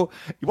Q.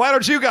 Why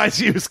don't you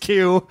guys use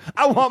Q?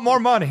 I want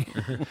more money.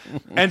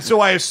 And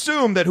so I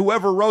assume that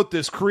whoever wrote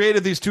this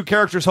created these two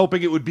characters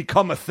hoping it would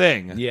become a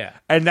thing. Yeah.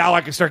 And now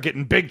I can start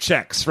getting big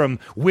checks from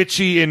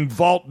Witchy and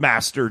Vault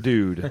Master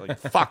dude. Like,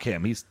 fuck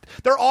him.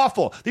 They're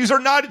awful. These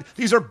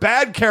are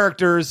bad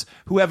characters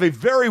who have a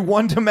very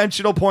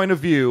one-dimensional point of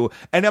view,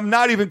 and I'm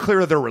not even clear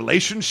of their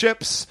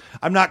relationships.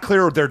 I'm not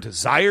clear of their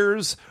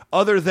desires,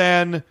 other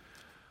than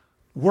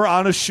we're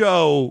on a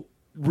show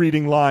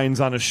reading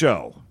lines on a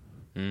show.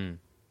 In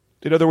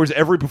other words,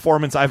 every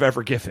performance I've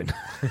ever given.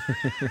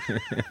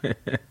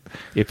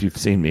 If you've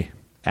seen me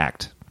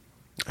act.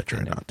 I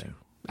try not to.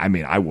 I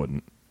mean, I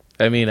wouldn't.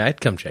 I mean, I'd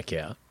come check you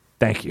out.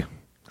 Thank you.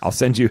 I'll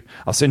send you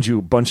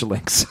a bunch of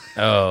links.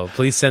 Oh,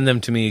 please send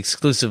them to me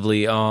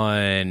exclusively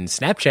on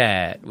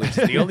Snapchat, which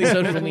is the only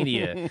social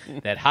media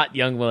that hot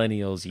young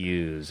millennials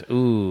use.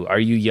 Ooh, are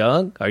you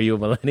young? Are you a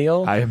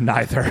millennial? I am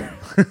neither.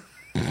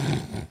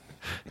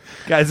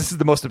 Guys, this is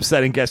the most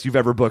upsetting guest you've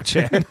ever booked,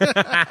 Chan.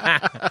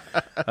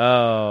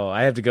 Oh,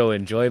 I have to go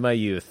enjoy my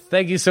youth.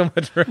 Thank you so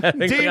much for having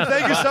me. Dean,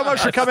 thank you so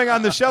much for coming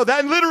on the show.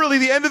 Then literally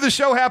the end of the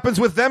show happens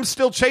with them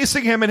still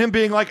chasing him and him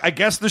being like, I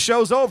guess the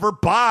show's over.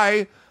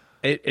 Bye.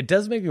 It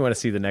does make me want to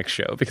see the next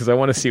show because I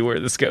want to see where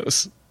this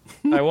goes.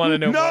 I want to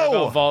know more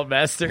about Vault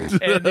Master and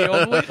the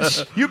Old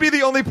Witch. You'd be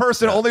the only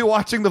person only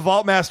watching the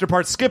Vault Master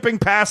part, skipping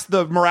past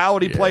the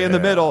morality play in the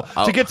middle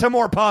to get to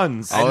more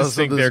puns. I just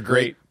think they're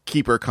great.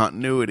 Keeper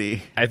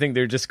continuity. I think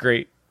they're just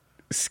great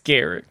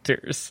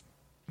characters.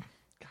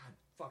 God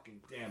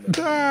fucking damn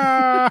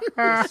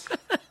it.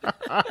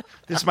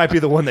 This might be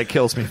the one that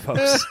kills me,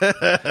 folks.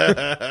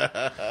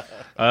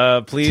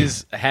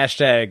 Please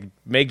hashtag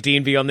make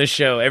Dean be on this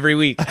show every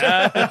week. Guys,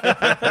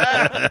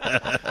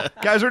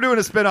 we're doing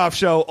a spin-off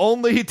show.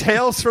 Only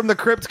Tales from the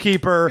Crypt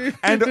Keeper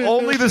and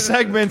only the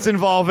segments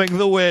involving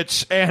the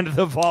witch and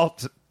the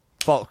vault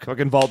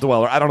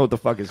dweller. I don't know what the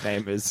fuck his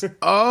name is.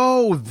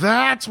 Oh,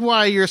 that's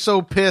why you're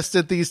so pissed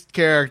at these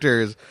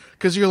characters.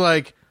 Because you're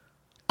like,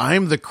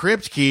 I'm the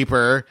Crypt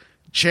Keeper.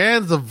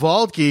 Chan's the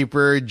vault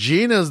keeper,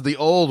 Gina's the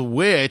old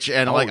witch,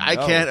 and Oh, I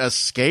no. can't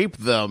escape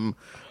them.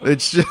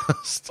 It's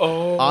just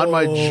on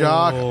my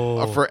jock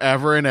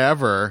forever and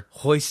ever.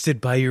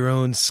 Hoisted by your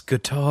own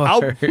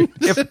scatar.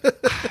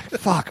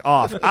 Fuck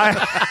off.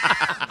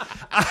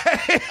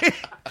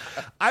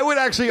 I would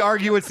actually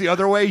argue it's the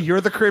other way.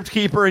 You're the crypt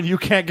keeper and you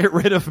can't get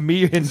rid of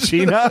me and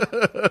Gina.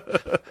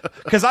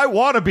 Because I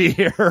want to be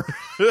here.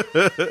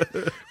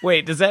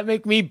 Wait, does that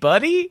make me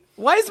Buddy?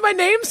 Why is my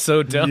name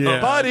so dumb?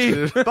 Yeah.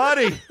 Buddy.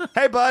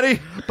 Hey, buddy.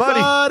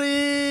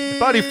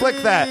 Buddy, flick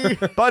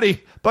that.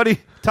 Buddy,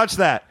 touch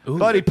that. Ooh.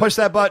 Buddy, push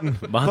that button.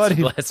 Monster Buddy,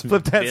 bless me,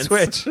 flip that Vince.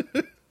 switch.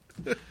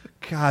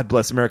 God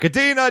bless America.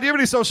 Dean, do you have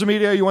any social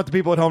media you want the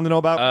people at home to know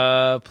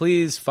about?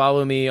 Please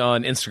follow me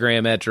on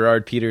Instagram at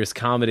Gerard Peters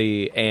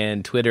Comedy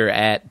and Twitter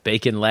at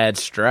Bacon Lad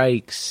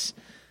Strikes.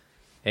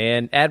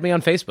 And add me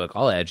on Facebook.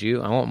 I'll add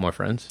you. I want more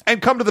friends.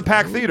 And come to the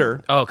Pack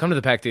Theater. Oh, come to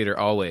the Pack Theater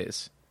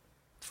always.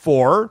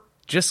 For?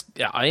 Just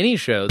any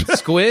show.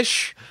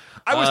 Squish.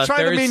 I was trying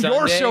to third mean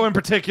your Sunday. show in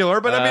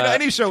particular, but I mean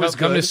any show is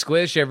good. Come to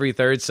Squish every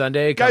third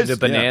Sunday. Come Guys, to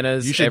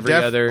Bananas You should every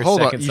other hold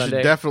second on. You Sunday.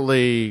 should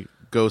definitely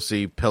go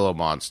see Pillow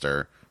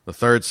Monster the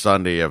third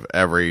Sunday of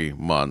every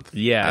month.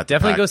 Yeah, at the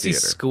definitely Pack go see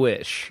Theater.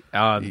 Squish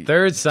on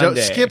third Don't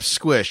Sunday. skip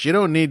Squish. You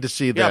don't need to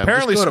see them. Yeah,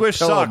 apparently Just go to Squish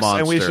Pillow sucks,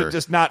 and we Monster should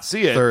just not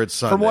see it. Third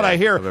Sunday. From what I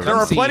hear, of every there are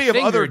month. plenty of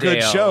other good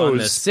Fingerdale shows. on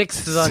the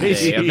sixth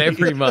Sunday of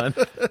every month.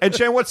 And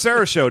Chan, what's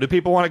Sarah's show? Do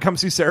people want to come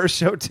see Sarah's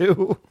show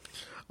too?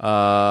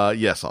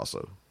 Yes,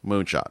 also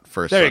Moonshot.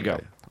 First There you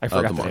Sunday go. I of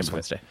forgot the the name month. of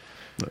Wednesday.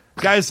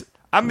 Guys,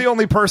 I'm the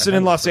only person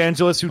in Los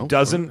Angeles who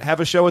doesn't have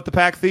a show at the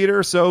Pack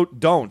Theater, so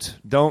don't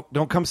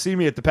come see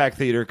me at the Pack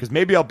Theater because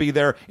maybe I'll be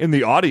there in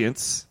the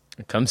audience.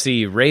 Come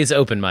see Ray's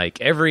open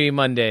mic every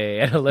Monday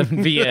at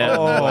 11 p.m.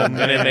 I'm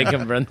going to make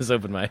him run this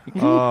open mic.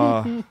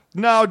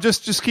 No,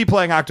 just keep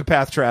playing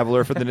Octopath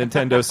Traveler for the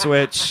Nintendo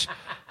Switch.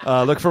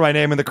 Look for my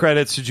name in the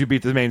credits should you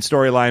beat the main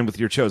storyline with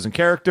your chosen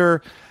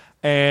character.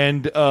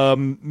 And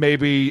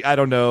maybe, I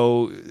don't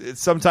know,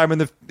 sometime in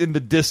the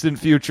distant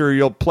future,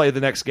 you'll play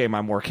the next game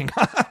I'm working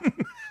on.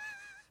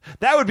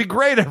 That would be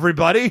great,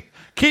 everybody.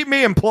 Keep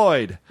me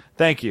employed.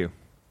 Thank you.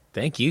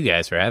 Thank you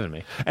guys for having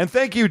me. And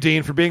thank you,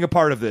 Dean, for being a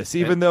part of this,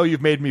 even though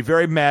you've made me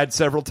very mad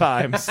several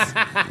times.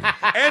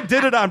 And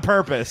did it on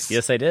purpose.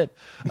 Yes, I did.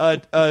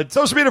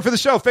 Social media for the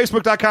show,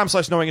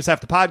 Facebook.com/Knowing Is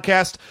Half the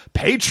Podcast,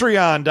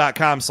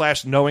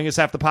 Patreon.com/Knowing Is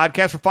Half the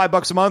Podcast for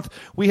 $5 a month.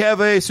 We have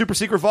a super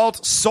secret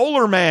vault.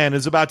 Solar Man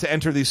is about to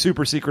enter the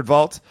super secret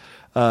vault.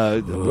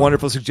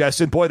 Wonderful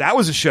suggestion. Boy, that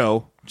was a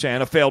show,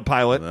 Chan, a failed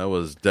pilot. That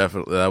was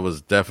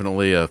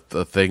definitely a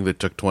thing that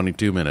took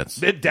 22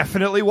 minutes. It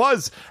definitely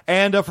was.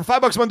 And for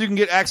 $5 a month, you can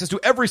get access to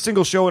every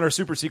single show in our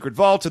super secret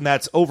vault, and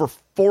that's over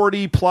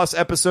 40 plus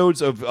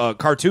episodes of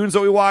cartoons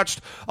that we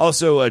watched.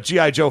 Also,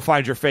 G.I. Joe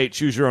Find Your Fate,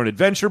 Choose Your Own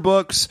Adventure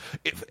books,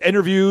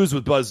 interviews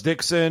with Buzz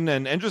Dixon,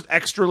 and just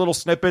extra little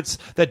snippets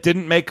that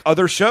didn't make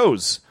other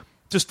shows.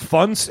 Just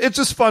fun. It's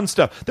just fun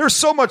stuff. There's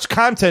so much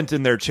content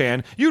in there,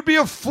 Chan. You'd be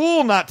a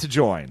fool not to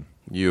join.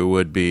 You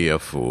would be a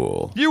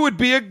fool. You would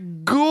be a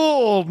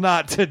ghoul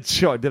not to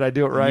join. Did I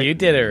do it right? You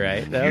did it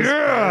right. That was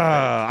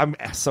Yeah. I'm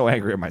so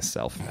angry at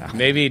myself now.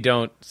 Maybe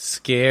don't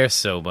scare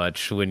so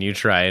much when you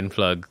try and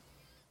plug.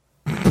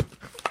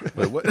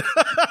 Wait, what?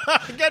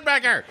 Get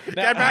back here!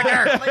 Get back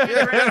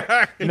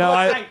here! No,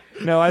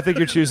 I think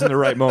you're choosing the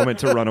right moment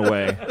to run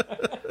away.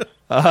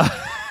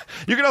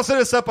 You can also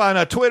hit us up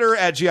on Twitter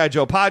at G.I.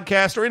 Joe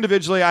Podcast, or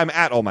individually, I'm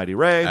at Almighty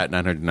Ray. At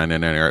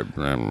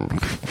 999.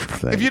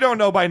 If you don't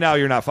know by now,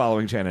 you're not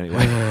following Chan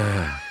anyway.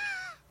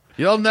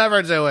 You'll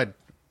never do it.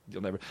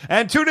 You'll never.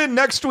 And tune in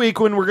next week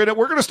when we're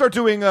gonna start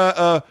doing.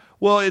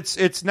 Well,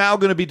 it's now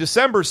going to be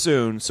December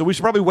soon, so we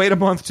should probably wait a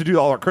month to do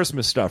all our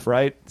Christmas stuff,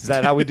 right? Is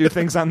that how we do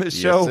things on this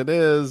show? Yes, it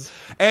is.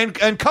 And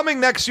coming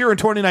next year in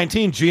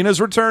 2019, Gina's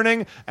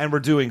returning, and we're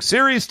doing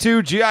Series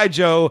 2 G.I.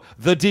 Joe,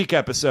 the Deke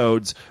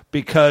episodes,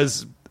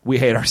 because we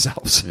hate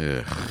ourselves.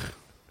 Yeah.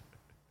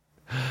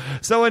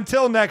 So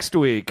until next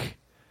week,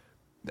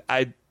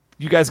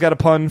 you guys got a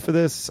pun for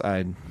this?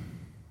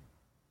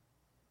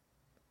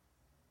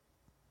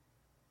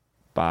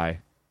 Bye.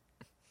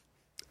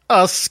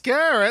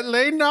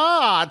 Ascaratly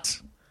not.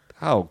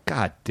 Oh,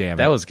 God damn it.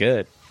 That was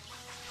good.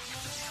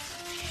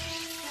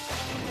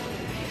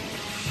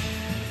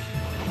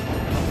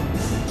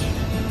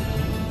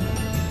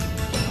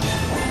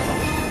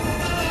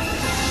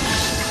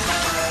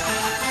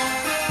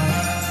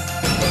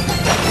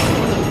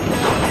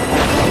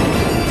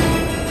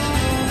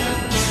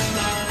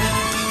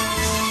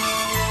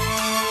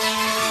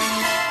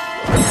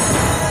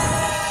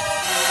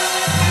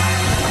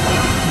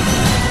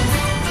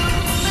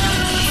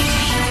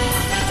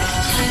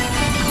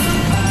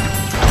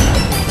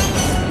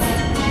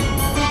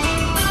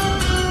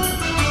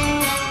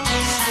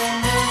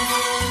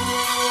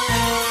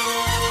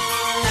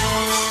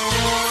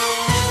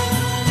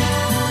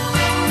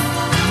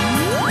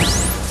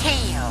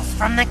 Tales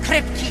from the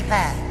Crypt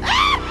Keeper.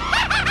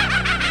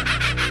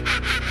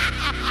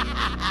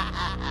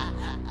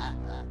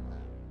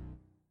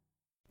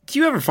 Do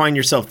you ever find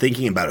yourself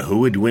thinking about who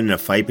would win in a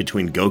fight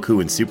between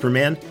Goku and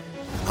Superman?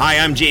 Hi,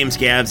 I'm James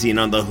Gavsey, and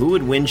on the Who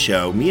Would Win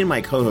show, me and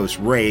my co-host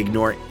Ray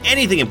ignore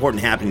anything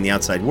important happening in the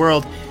outside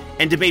world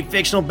and debate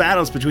fictional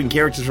battles between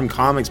characters from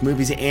comics,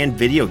 movies, and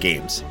video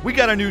games. We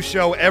got a new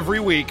show every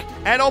week,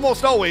 and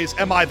almost always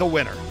am I the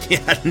winner.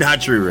 Yeah, not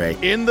true, Ray.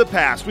 In the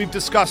past, we've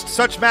discussed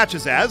such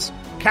matches as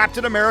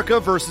Captain America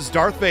versus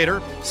Darth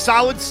Vader,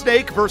 Solid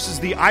Snake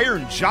versus the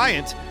Iron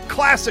Giant,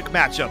 classic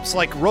matchups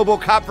like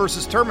RoboCop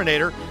versus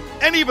Terminator,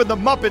 and even the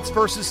Muppets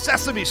versus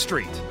Sesame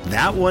Street.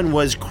 That one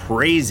was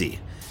crazy.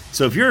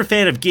 So if you're a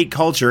fan of geek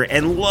culture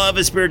and love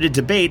a spirited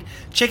debate,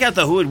 check out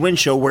the Who Would Win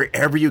show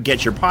wherever you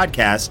get your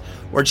podcasts,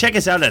 or check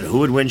us out at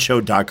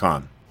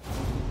whowouldwinshow.com.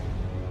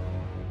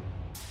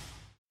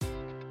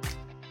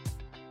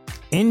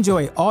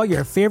 Enjoy all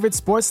your favorite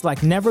sports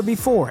like never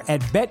before at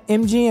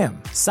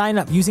BetMGM. Sign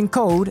up using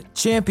code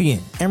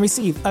CHAMPION and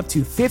receive up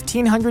to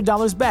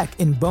 $1,500 back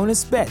in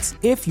bonus bets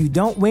if you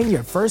don't win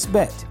your first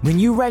bet. When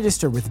you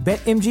register with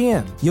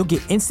BetMGM, you'll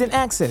get instant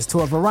access to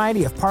a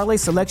variety of parlay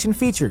selection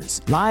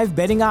features, live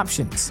betting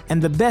options,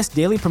 and the best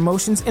daily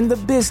promotions in the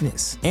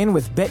business. And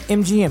with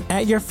BetMGM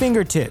at your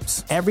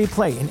fingertips, every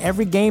play and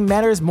every game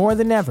matters more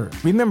than ever.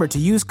 Remember to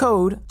use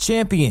code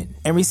CHAMPION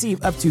and receive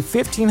up to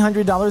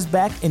 $1,500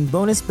 back in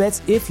bonus bets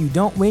if you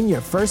don't win your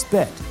first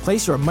bet.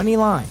 Place your money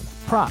line,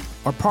 prop,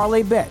 or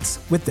parlay bets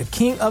with the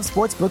king of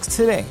sportsbooks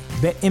today.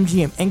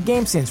 BetMGM and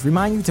GameSense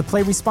remind you to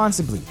play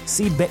responsibly.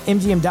 See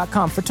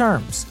BetMGM.com for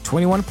terms.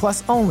 21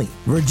 plus only.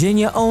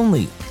 Virginia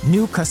only.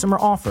 New customer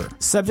offer.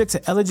 Subject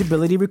to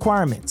eligibility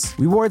requirements.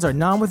 Rewards are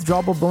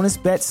non-withdrawable bonus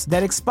bets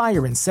that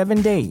expire in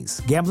 7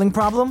 days. Gambling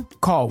problem?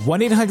 Call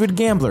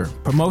 1-800-GAMBLER.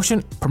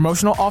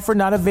 Promotional offer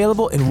not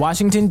available in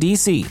Washington,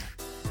 D.C.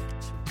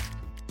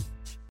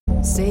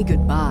 Say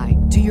goodbye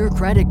to your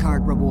credit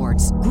card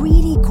rewards.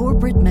 Greedy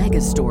corporate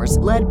mega stores,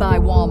 led by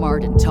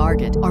Walmart and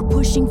Target, are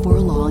pushing for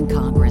a law in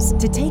Congress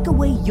to take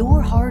away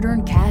your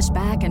hard-earned cash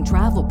back and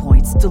travel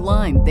points to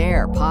line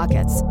their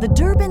pockets. The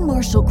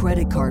Durbin-Marshall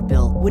credit card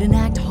bill would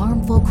enact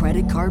harmful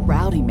credit card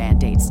routing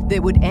mandates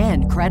that would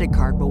end credit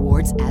card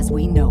rewards as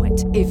we know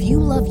it. If you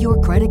love your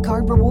credit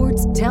card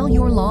rewards, tell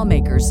your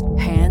lawmakers,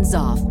 hands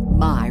off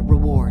my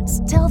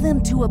rewards. Tell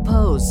them to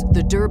oppose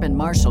the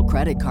Durbin-Marshall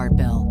credit card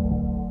bill.